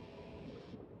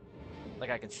 Like,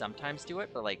 I can sometimes do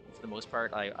it, but like for the most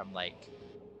part, I'm like,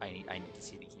 I need to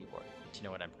see the keyboard to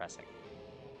know what I'm pressing.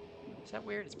 Is that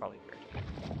weird? It's probably weird.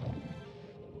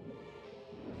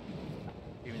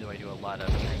 Even though I do a lot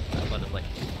of like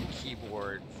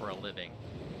keyboard for a living.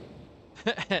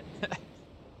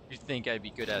 You'd think I'd be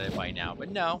good at it by now,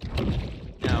 but no,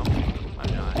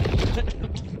 I'm not.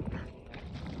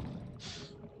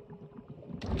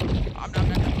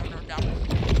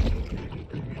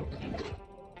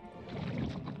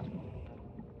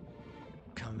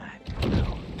 Come on.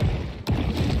 No.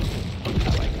 I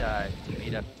like to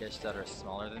beat up fish that are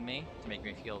smaller than me to make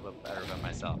me feel a bit better about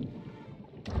myself.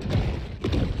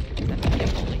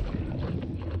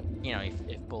 You know,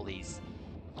 if bullies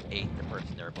ate the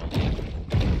person they're bullying.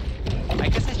 I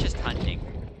guess that's just hunting.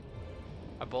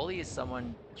 A bully is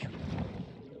someone who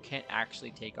can't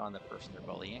actually take on the person they're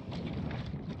bullying.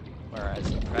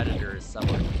 Whereas a predator is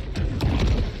someone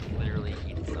who literally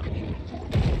eats something.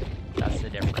 That's the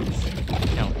difference.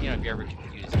 You know, if you're ever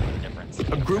confused about the difference.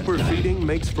 A grouper feeding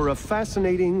makes for a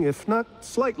fascinating, if not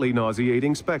slightly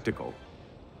nauseating, spectacle.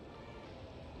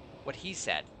 What he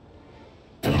said.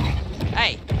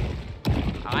 Hey!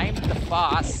 I'm the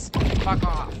boss. Fuck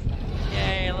off.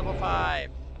 Yay, level 5.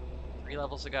 3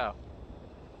 levels to go.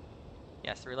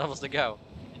 Yes, 3 levels to go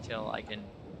until I can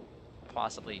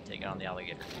possibly take on the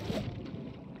alligator.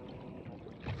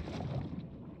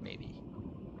 Maybe.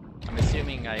 I'm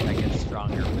assuming I get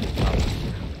stronger with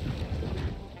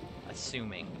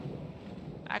assuming.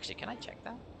 Actually, can I check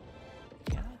that?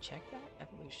 Can I check that?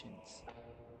 Evolutions.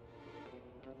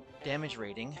 Damage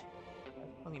rating.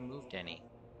 Let me moved any.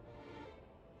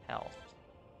 Health.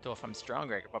 So if I'm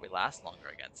stronger, I could probably last longer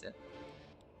against it.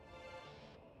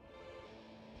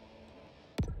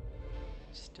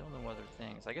 Still no other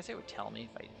things. I guess it would tell me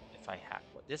if I had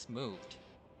what this moved.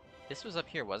 This was up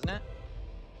here, wasn't it?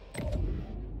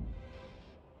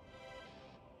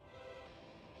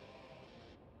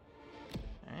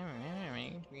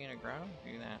 Be in a ground,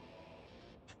 do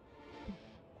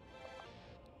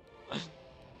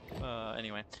that.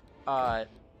 Anyway.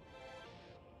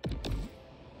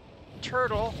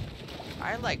 Turtle.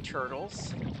 I like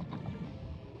turtles.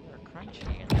 They're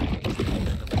crunchy and delicious.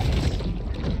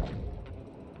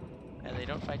 And they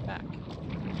don't fight back.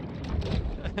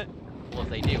 Well, if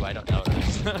they do, I don't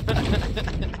notice.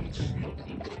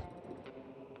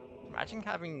 Imagine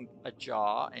having a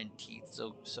jaw and teeth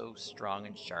so strong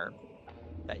and sharp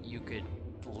that you could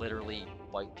literally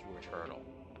bite through a turtle.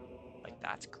 Like,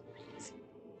 that's crazy.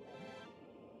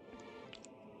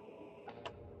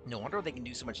 No wonder they can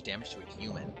do so much damage to a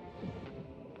human.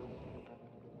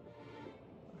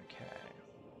 Okay.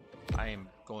 I am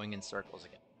going in circles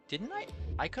again. Didn't I?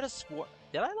 I could have swore.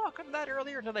 Did I lock up that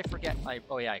earlier or did I forget?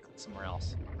 Oh yeah, I clicked somewhere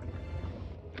else.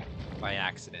 By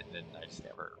accident, and I just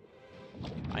never.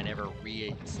 I never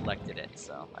re-selected it,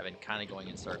 so I've been kind of going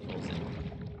in circles and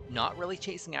not really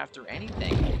chasing after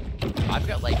anything. I've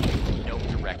got like no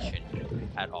direction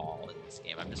at all in this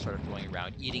game. I'm just sort of going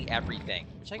around eating everything,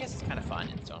 which I guess is kind of fun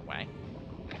in its own way.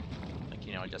 Like,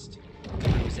 you know, just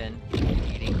cruising,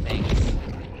 eating things.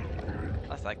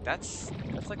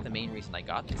 That's like the main reason I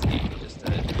got this game, just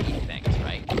to eat things,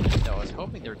 right? So I was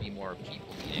hoping there would be more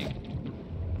people eating,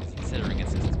 considering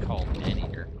it's called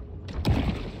Maneater.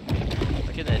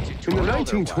 Like in the tutorial, in the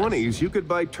 1920s, you could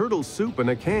buy turtle soup in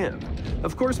a can.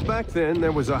 Of course, back then,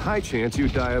 there was a high chance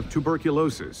you'd die of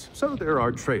tuberculosis, so there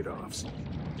are trade-offs.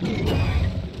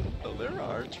 Oh, there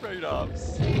are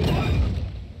trade-offs.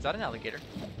 Is that an alligator?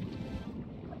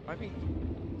 Might be.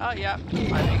 Oh, yeah. I'm being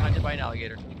hunted by an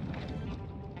alligator.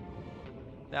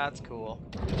 That's cool.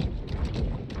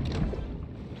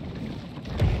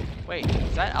 Wait,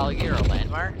 is that alligator a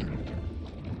landmark?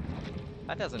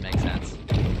 That doesn't make sense.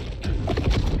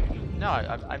 No,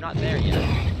 I'm not there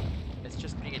yet. It's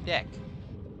just being a dick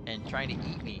and trying to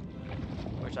eat me,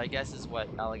 which I guess is what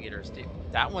alligators do.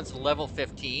 That one's level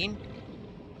 15?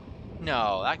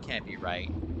 No, that can't be right.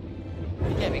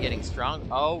 It can't be getting strong.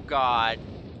 Oh god.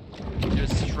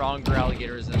 There's stronger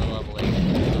alligators than the level 8,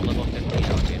 the level 15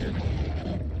 alligator.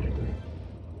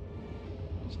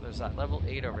 So there's that level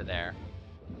 8 over there.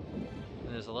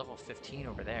 And there's a level 15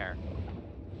 over there.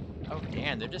 Oh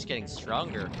damn, they're just getting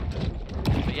stronger.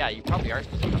 But yeah, you probably are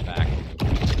supposed to come back.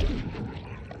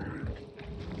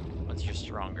 Once you're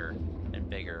stronger and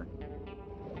bigger.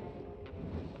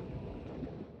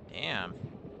 Damn.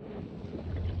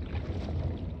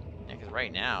 Yeah, because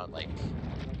right now, like,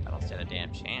 I don't stand a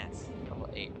damn chance. Level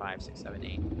 8, 5, 6, 7,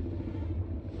 8.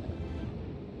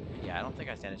 Yeah, I don't think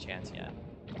I stand a chance yet.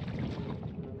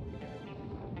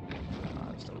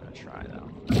 I'm still gonna try, though.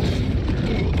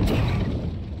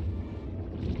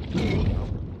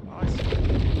 Oh, I see.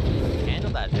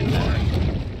 Handle that a bit better.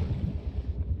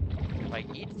 If I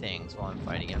eat things while I'm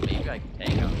fighting him, maybe I can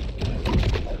take them.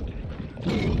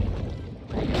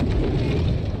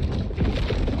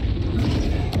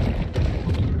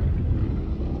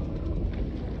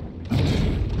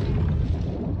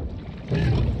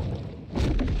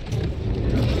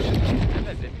 I'm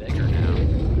a bit bigger now.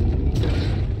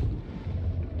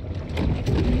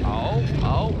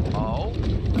 Oh,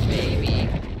 baby.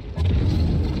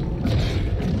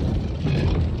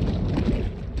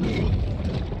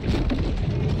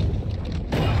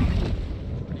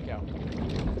 Where'd he go?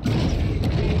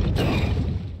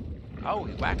 Oh,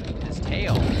 he whacked me with his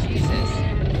tail. Jesus.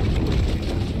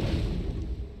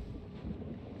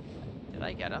 Did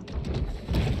I get him?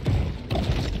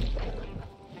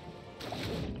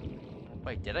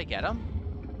 Wait, did I get him?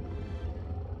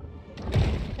 I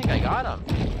think I got him.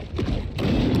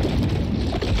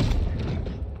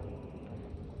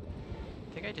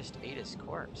 I think I just ate his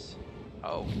corpse.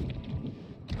 Oh.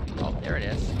 Oh, there it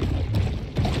is.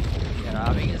 Yeah,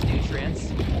 robbing his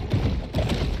nutrients.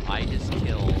 I just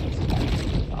killed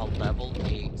a level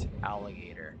 8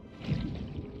 alligator.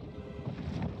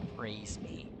 Praise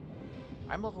me.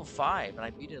 I'm level 5 and I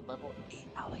beat a level 8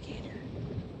 alligator.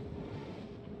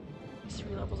 He's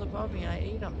 3 levels above me and I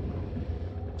ate him.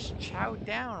 Just chowed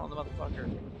down on the motherfucker.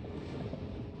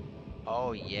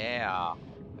 Oh yeah.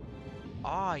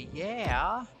 Oh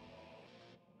yeah.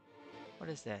 What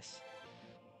is this?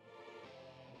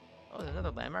 Oh, there's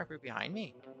another landmark right behind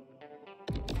me.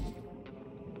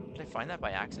 Did I find that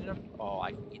by accident? Oh,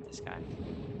 I can eat this guy.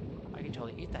 I can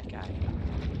totally eat that guy.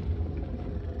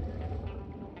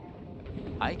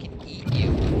 I can eat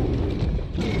you.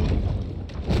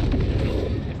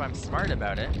 If I'm smart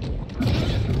about it.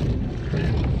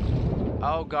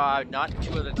 Oh god, not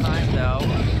 2 at a time though.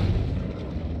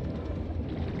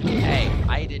 Hey,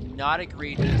 I did not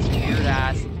agree to this weird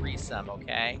ass threesome,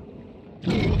 okay?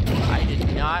 I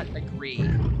did not agree.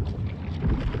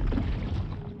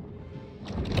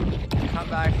 Come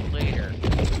back later.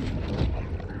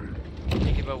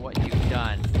 Think about what you've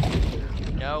done.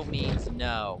 No means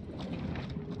no.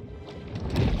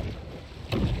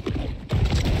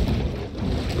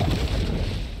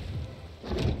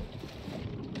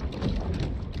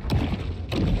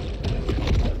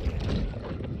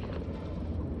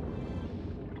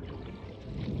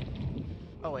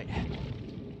 Oh wait.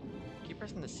 Keep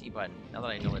pressing the C button. Now that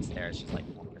I know it's there, it's just like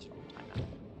one press one time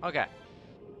now. Okay.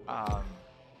 Oh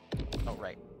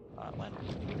right. Landmark.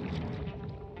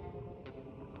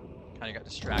 Kinda got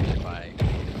distracted by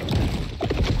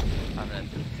having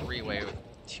a 3-way with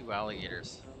 2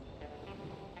 alligators.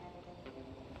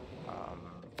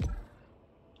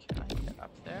 Can I get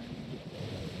up there?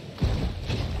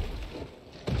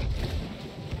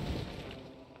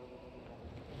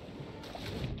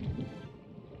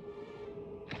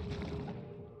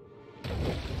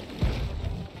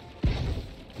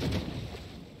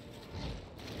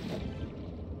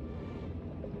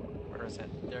 Where is it?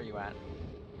 There you at.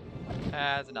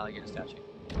 As an alligator statue.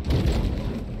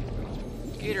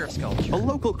 Gator sculpture. A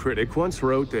local critic once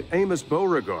wrote that Amos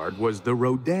Beauregard was the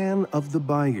Rodin of the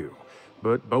Bayou,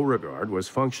 but Beauregard was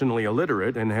functionally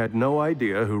illiterate and had no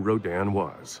idea who Rodin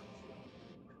was.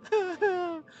 That's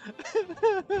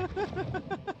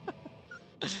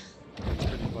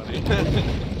pretty funny.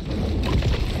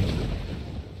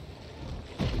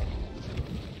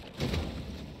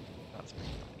 That's pretty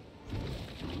funny.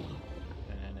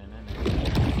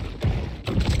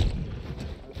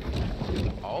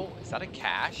 Oh, is that a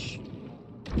cache?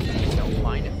 Don't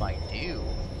mind if I do.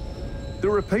 The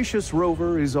rapacious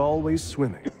rover is always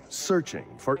swimming, searching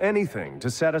for anything to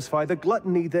satisfy the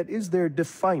gluttony that is their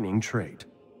defining trait.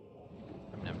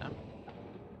 Nom, nom, nom.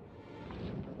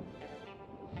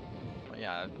 Well,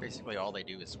 yeah, basically all they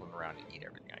do is swim around and eat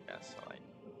everything, I guess. So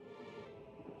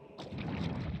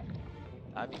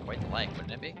that'd be quite the life,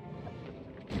 wouldn't it be?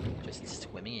 Just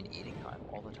swimming and eating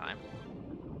all the time.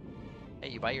 Hey,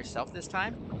 you by yourself this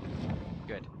time?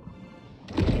 Good.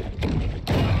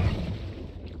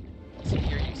 See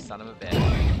here, you son of a bitch.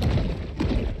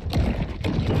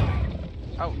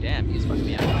 Oh, damn, he's fucking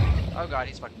me up. Oh god,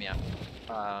 he's fucking me up.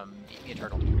 Eat me a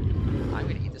turtle. I'm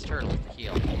gonna eat this turtle to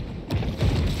heal.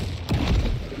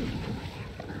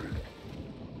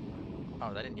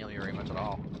 Oh, that didn't heal me very much at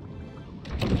all.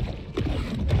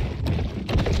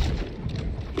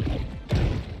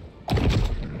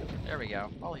 we go.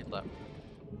 Oh, he flew.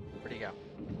 Where'd he go?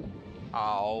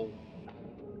 Oh.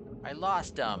 I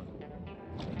lost him.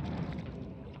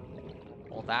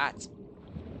 Well, that's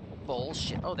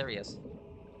bullshit. Oh, there he is.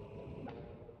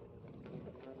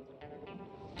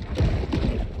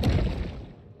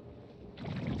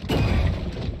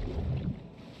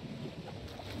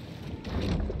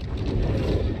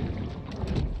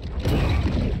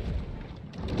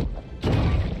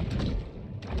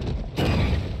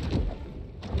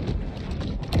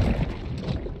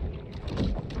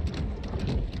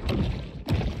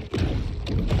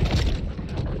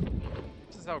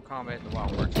 This is how combat in the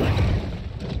wild works, right?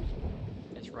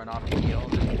 Just run off and heal,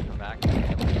 and then come back and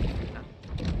kill him.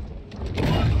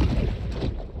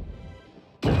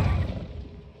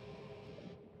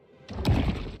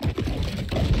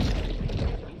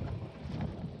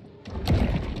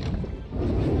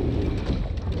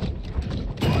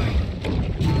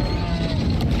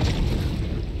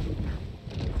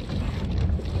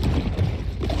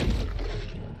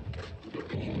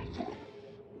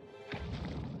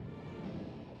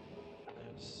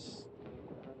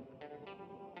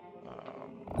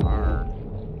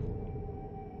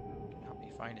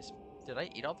 Did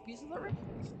I eat all the pieces already?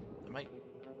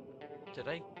 Did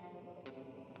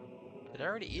I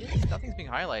already eat it? Nothing's being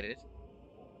highlighted.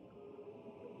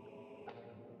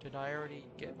 Did I already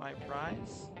get my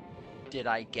prize? Did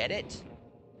I get it?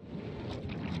 I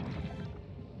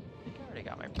think I already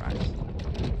got my prize.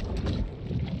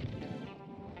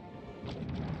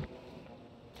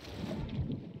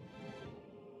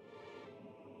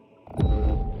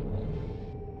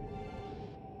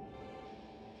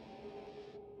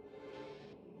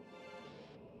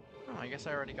 I guess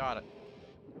I already got it.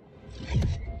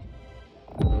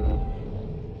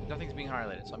 Nothing's being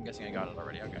highlighted, so I'm guessing I got it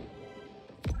already. Okay.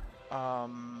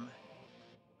 I'm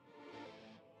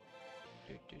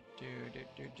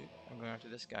going after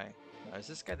this guy. Now, is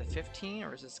this guy the 15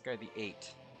 or is this guy the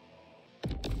 8?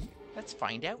 Let's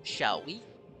find out, shall we?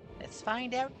 Let's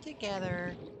find out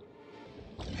together.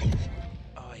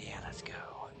 Oh yeah, let's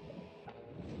go.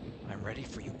 I'm ready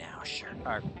for you now, sure.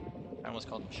 I almost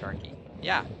called him Sharky.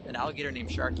 Yeah, an alligator named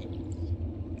Sharky.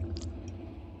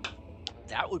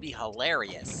 That would be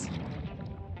hilarious.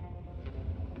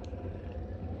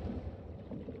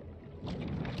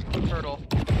 Turtle.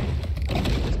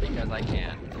 Just because I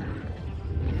can.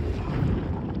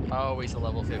 Oh, he's a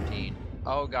level 15.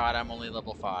 Oh god, I'm only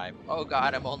level 5. Oh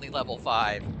god, I'm only level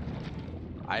 5.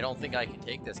 I don't think I can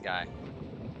take this guy.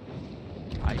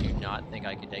 I do not think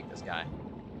I can take this guy.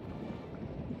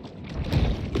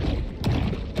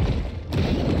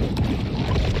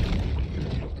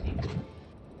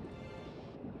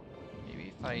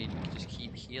 If I just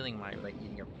keep healing my, like,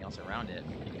 eating everything else around it,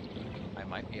 I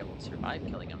might be able to survive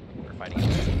killing him or fighting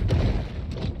him.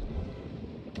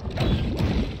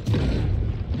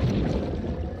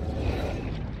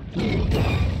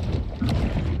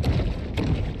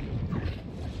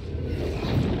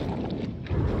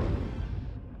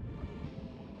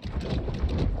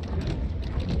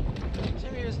 So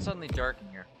maybe it's suddenly dark in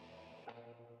here.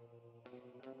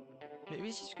 Maybe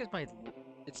it's just because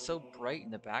it's so bright in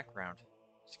the background.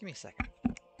 Just give me a second.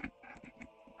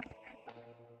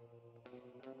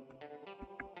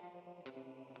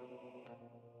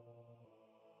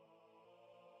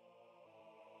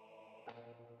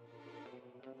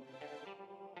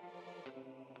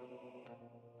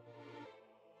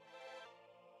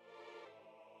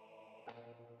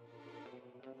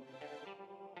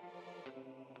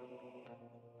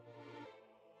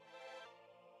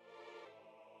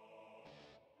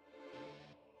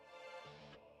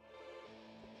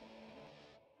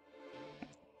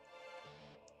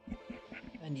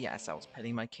 And yes, I was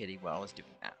petting my kitty while I was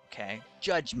doing that, okay?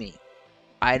 Judge me.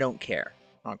 I don't care.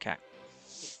 Okay.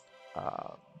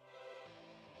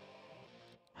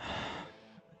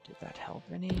 Did that help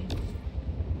any?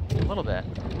 A little bit.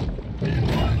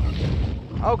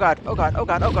 Oh god, oh god, oh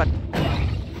god, oh god!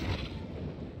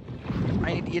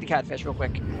 I need to eat a catfish real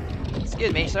quick.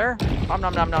 Excuse me, sir. Nom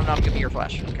nom nom nom nom, give me your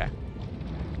flesh. Okay.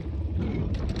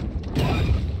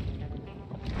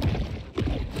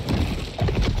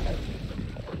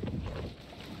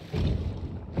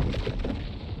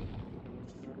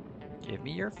 Give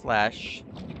me your flesh,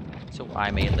 so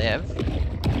I may live.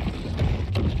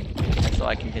 And so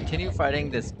I can continue fighting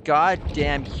this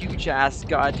goddamn huge-ass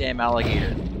goddamn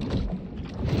alligator.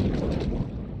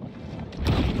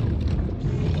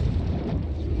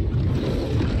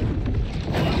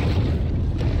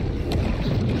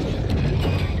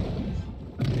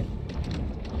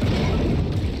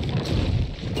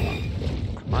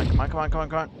 Come on, come on, come on, come on,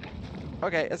 come on.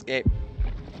 Okay, escape.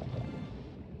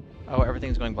 Oh,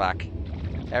 everything's going black.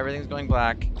 Everything's going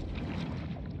black.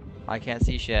 I can't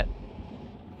see shit.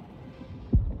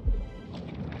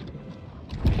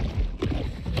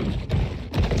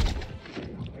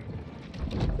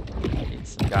 Need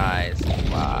some guys to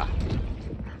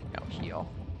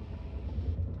heal.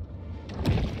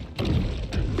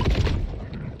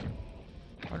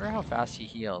 I wonder how fast he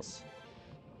heals.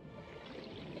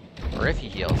 Or if he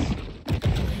heals.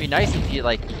 It'd be nice if you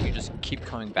you just keep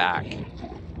coming back.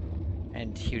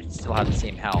 And he would still have the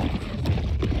same health.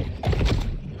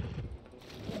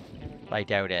 But I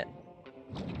doubt it.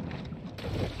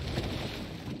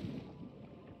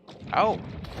 Oh!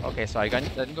 Okay, so I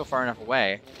didn't go far enough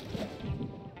away.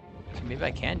 So maybe I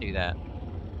can do that.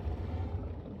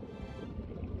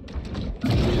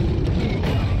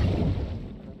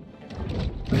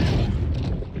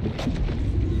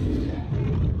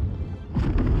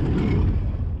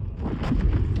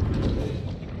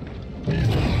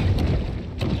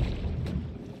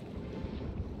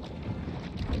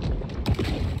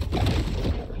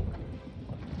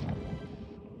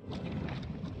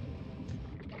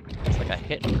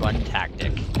 Hit and run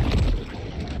tactic.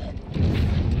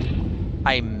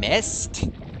 I missed?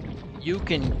 You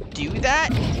can do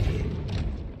that?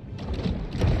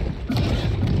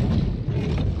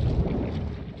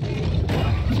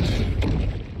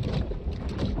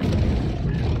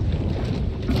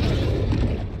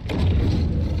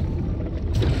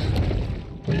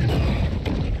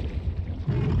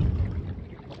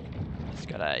 Just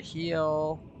gotta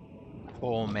heal.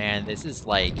 Oh man, this is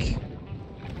like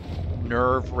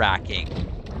nerve-wracking.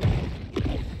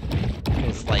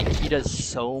 Because he does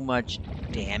so much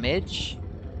damage.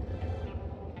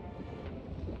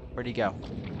 Where'd he go?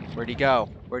 Where'd he go?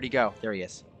 Where'd he go? There he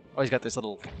is. Oh, he's got this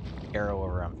little arrow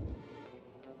over him.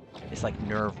 It's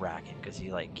nerve-wracking because he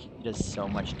does so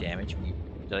much damage when you...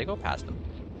 Did I go past him?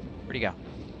 Where'd he go?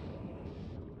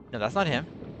 No, that's not him.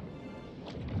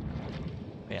 Oh,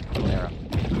 yeah, little arrow.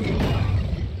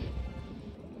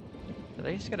 Did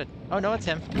I just get a... Oh, no, it's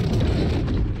him.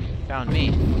 Found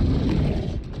me.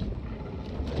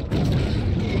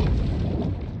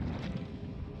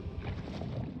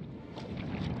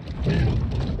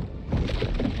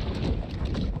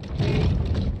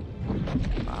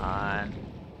 Come on.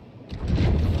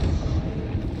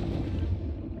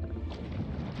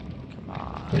 Come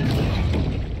on.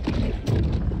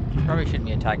 Probably shouldn't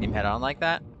be attacking him head-on like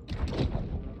that.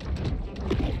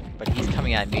 But he's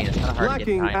coming at me, and it's kind of hard to get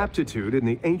behind him. Lacking aptitude in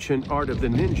the ancient art of the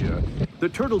ninja, the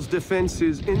turtle's defense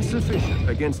is insufficient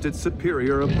against its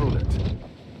superior opponent.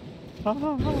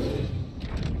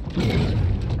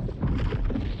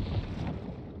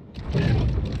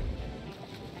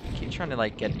 Keep trying to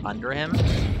get under him.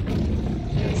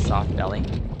 Soft belly.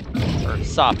 Or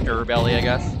softer belly, I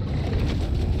guess.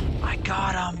 I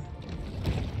got him!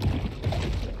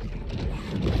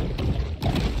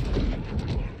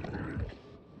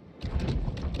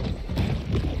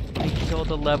 Killed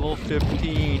a level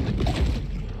 15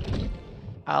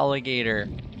 alligator.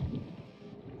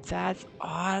 That's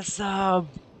awesome.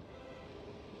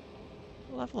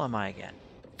 What level am I again?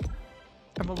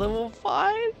 I'm a level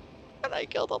 5 and I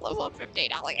killed a level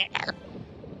 15 alligator.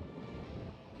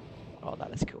 Oh,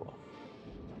 that is cool.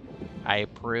 I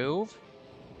approve.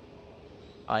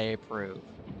 I approve.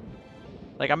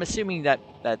 I'm assuming that's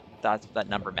what that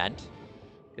number meant.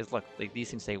 Because look, these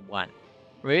things say 1. Or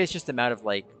maybe it's just the amount of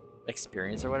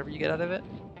experience or whatever you get out of it,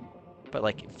 but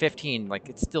 15,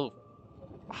 it's still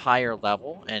a higher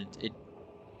level, and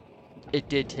it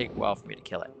did take a while for me to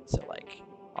kill it, so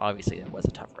obviously it was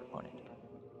a tougher opponent.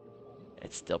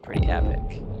 It's still pretty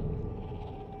epic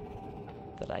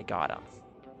that I got him,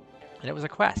 and it was a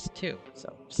quest too,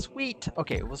 so sweet.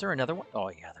 Okay, was there another one? Oh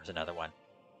yeah, there's another one.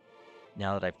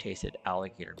 Now that I've tasted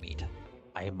alligator meat,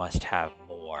 I must have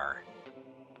more.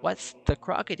 What's the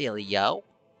crocodile, yo?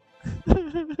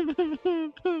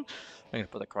 I'm gonna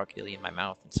put the crocodile in my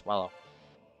mouth and swallow.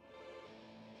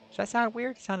 Does that sound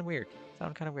weird? It sounded weird.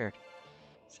 Sounded kind of weird.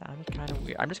 Sounded kind of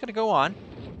weird. I'm just gonna go on.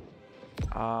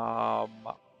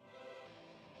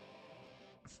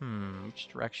 Which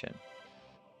direction?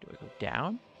 Do I go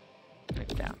down? I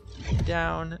go down.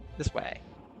 Down this way.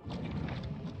 I'm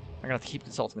gonna have to keep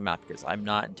consulting the map because I'm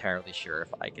not entirely sure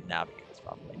if I can navigate this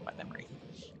properly by memory.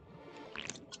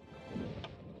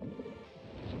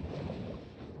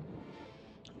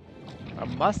 A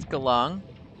muskalong.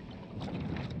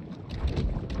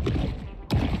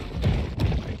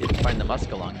 I didn't find the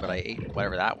muskalong, but I ate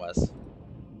whatever that was.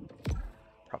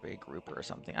 Probably a grouper or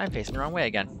something. I'm facing the wrong way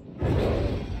again.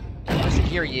 Listen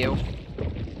here, you.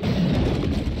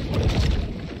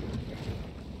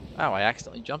 Oh, I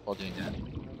accidentally jumped while doing that.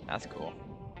 That's cool.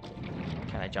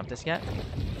 Can I jump this yet?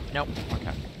 Nope.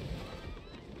 Okay.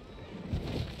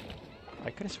 I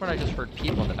could have sworn I just heard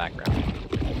people in the background.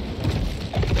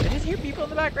 Did I just hear people in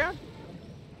the background?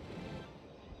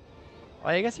 Oh,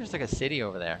 I guess there's like a city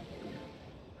over there.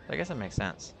 I guess that makes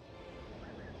sense.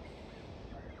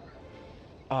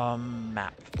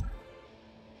 Map.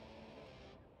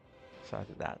 So I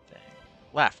did that thing.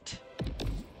 Left.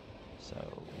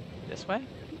 So, this way?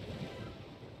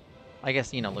 I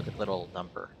guess, you know, look at the little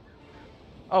number.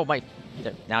 Oh,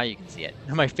 now you can see it.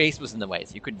 My face was in the way,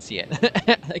 so you couldn't see it.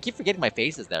 I keep forgetting my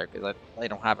face is there because I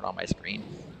don't have it on my screen,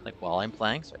 like while I'm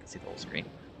playing, so I can see the whole screen.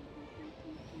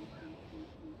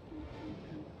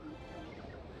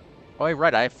 Oh,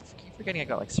 right. I keep forgetting I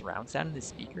got like surround sound in the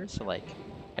speakers, so like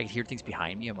I can hear things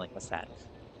behind me. I'm like, what's that?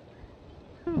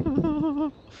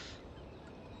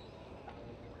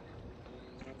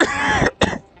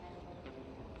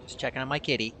 Just checking on my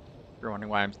kitty. If you're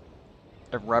wondering why I'm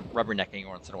rubbernecking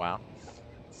once in a while.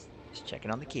 Just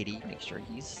checking on the kitty, make sure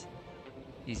he's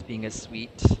being a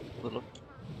sweet little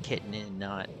kitten and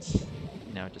not,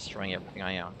 you know, destroying everything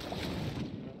I own.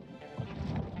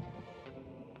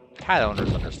 Cat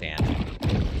owners understand.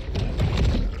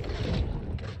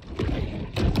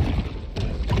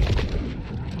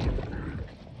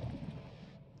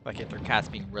 Like if their cat's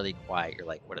being really quiet, you're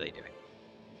like, what are they doing?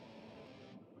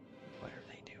 What are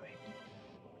they doing?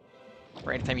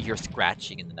 Or anytime you hear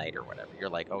scratching in the night or whatever, you're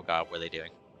like, oh god, what are they doing?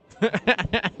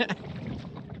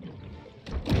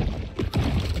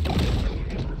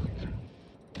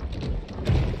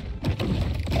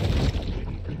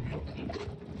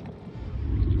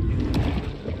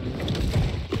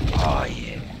 Oh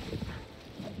yeah.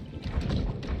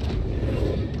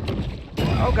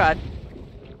 Oh god.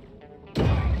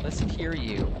 Listen here,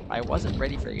 you. I wasn't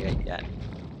ready for you yet.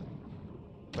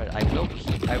 But I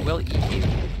will eat you.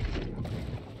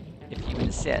 If you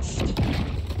insist.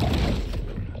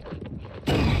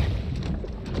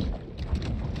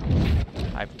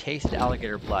 I've tasted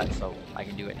alligator blood, so I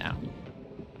can do it now.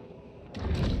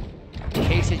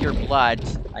 Tasted your blood,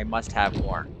 I must have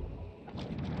more.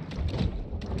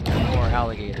 More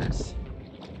alligators.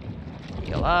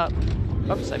 Heal up.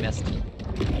 Oops, I missed.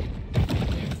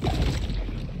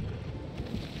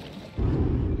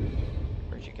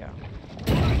 Where'd you go?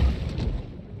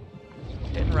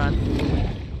 Hit and run.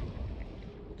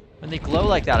 When they glow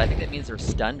like that, I think that means they're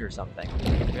stunned or something.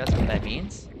 Maybe that's what that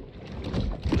means.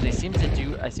 I seem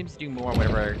to do more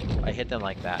whenever I hit them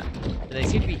like that. But they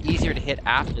seem to be easier to hit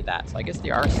after that, so I guess they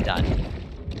are stunned.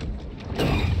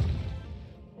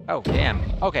 Oh damn.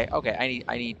 Okay,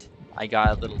 I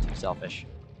got a little too selfish.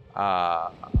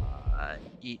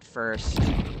 Eat first.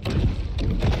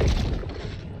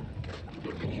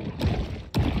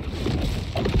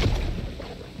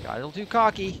 Got a little too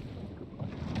cocky.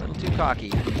 A little too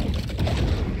cocky.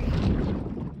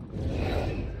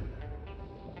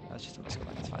 That's just a muscle.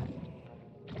 That's fine.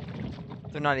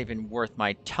 They're not even worth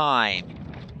my time.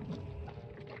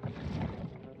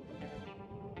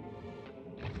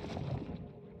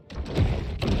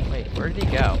 Wait, where did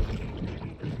he go?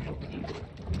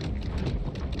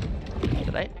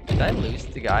 Did I lose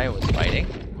the guy I was fighting?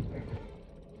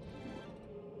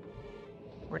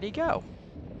 Where'd he go?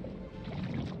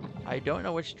 I don't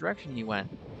know which direction he went.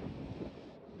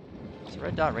 There's a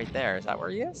red dot right there. Is that where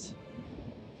he is?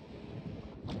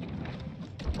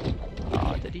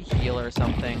 Oh, did he heal or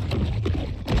something?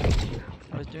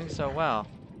 I was doing so well.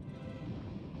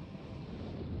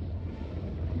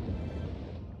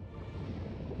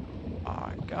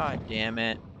 Oh, god damn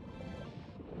it.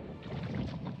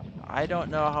 I don't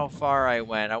know how far I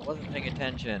went. I wasn't paying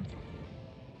attention.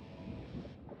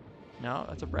 No,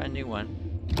 that's a brand new one.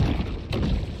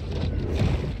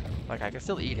 Like, I can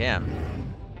still eat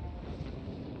him.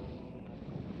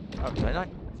 Oh, did I not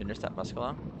finish that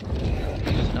muscle?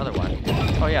 There's another one.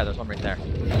 Oh yeah, there's one right there.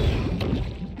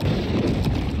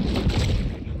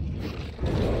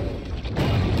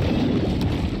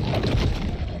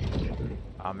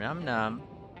 Num num.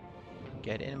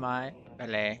 Get in my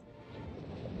belly.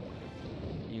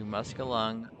 You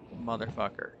muskalung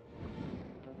motherfucker.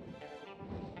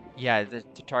 Yeah, the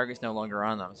target's no longer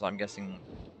on them, so I'm guessing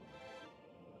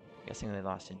they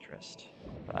lost interest.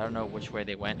 But I don't know which way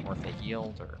they went, or if they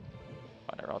healed, or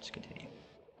whatever. I'll just continue.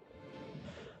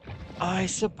 I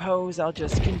suppose I'll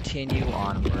just continue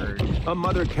onward. A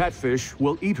mother catfish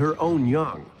will eat her own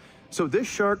young. So this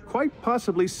shark quite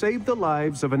possibly saved the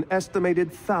lives of an estimated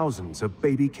thousands of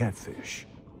baby catfish.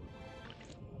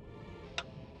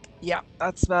 Yeah,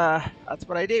 that's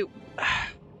what I do.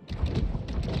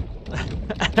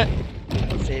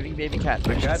 Saving baby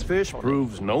catfish. The catfish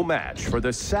proves no match for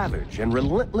the savage and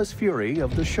relentless fury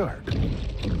of the shark.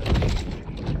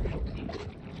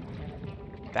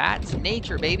 That's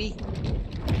nature, baby.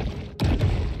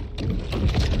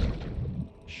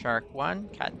 Shark 1,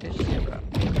 catfish 0.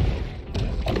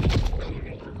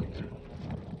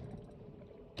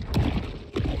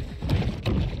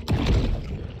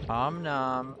 Om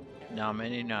nom,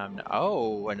 nomini nom.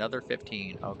 Oh, another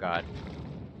 15. Oh god.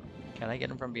 Can I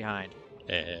get him from behind?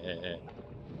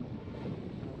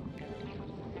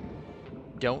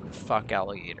 Don't fuck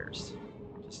alligators.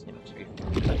 Just,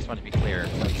 I just want to be clear.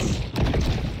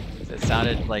 It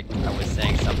sounded like I was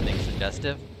saying something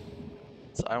suggestive.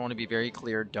 So I want to be very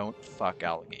clear, don't fuck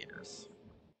alligators.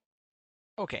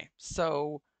 Okay,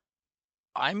 so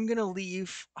I'm gonna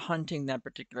leave hunting that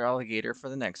particular alligator for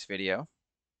the next video.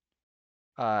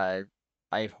 Uh,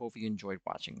 I hope you enjoyed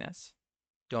watching this.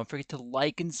 Don't forget to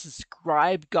like and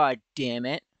subscribe, god damn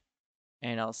it.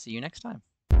 And I'll see you next time.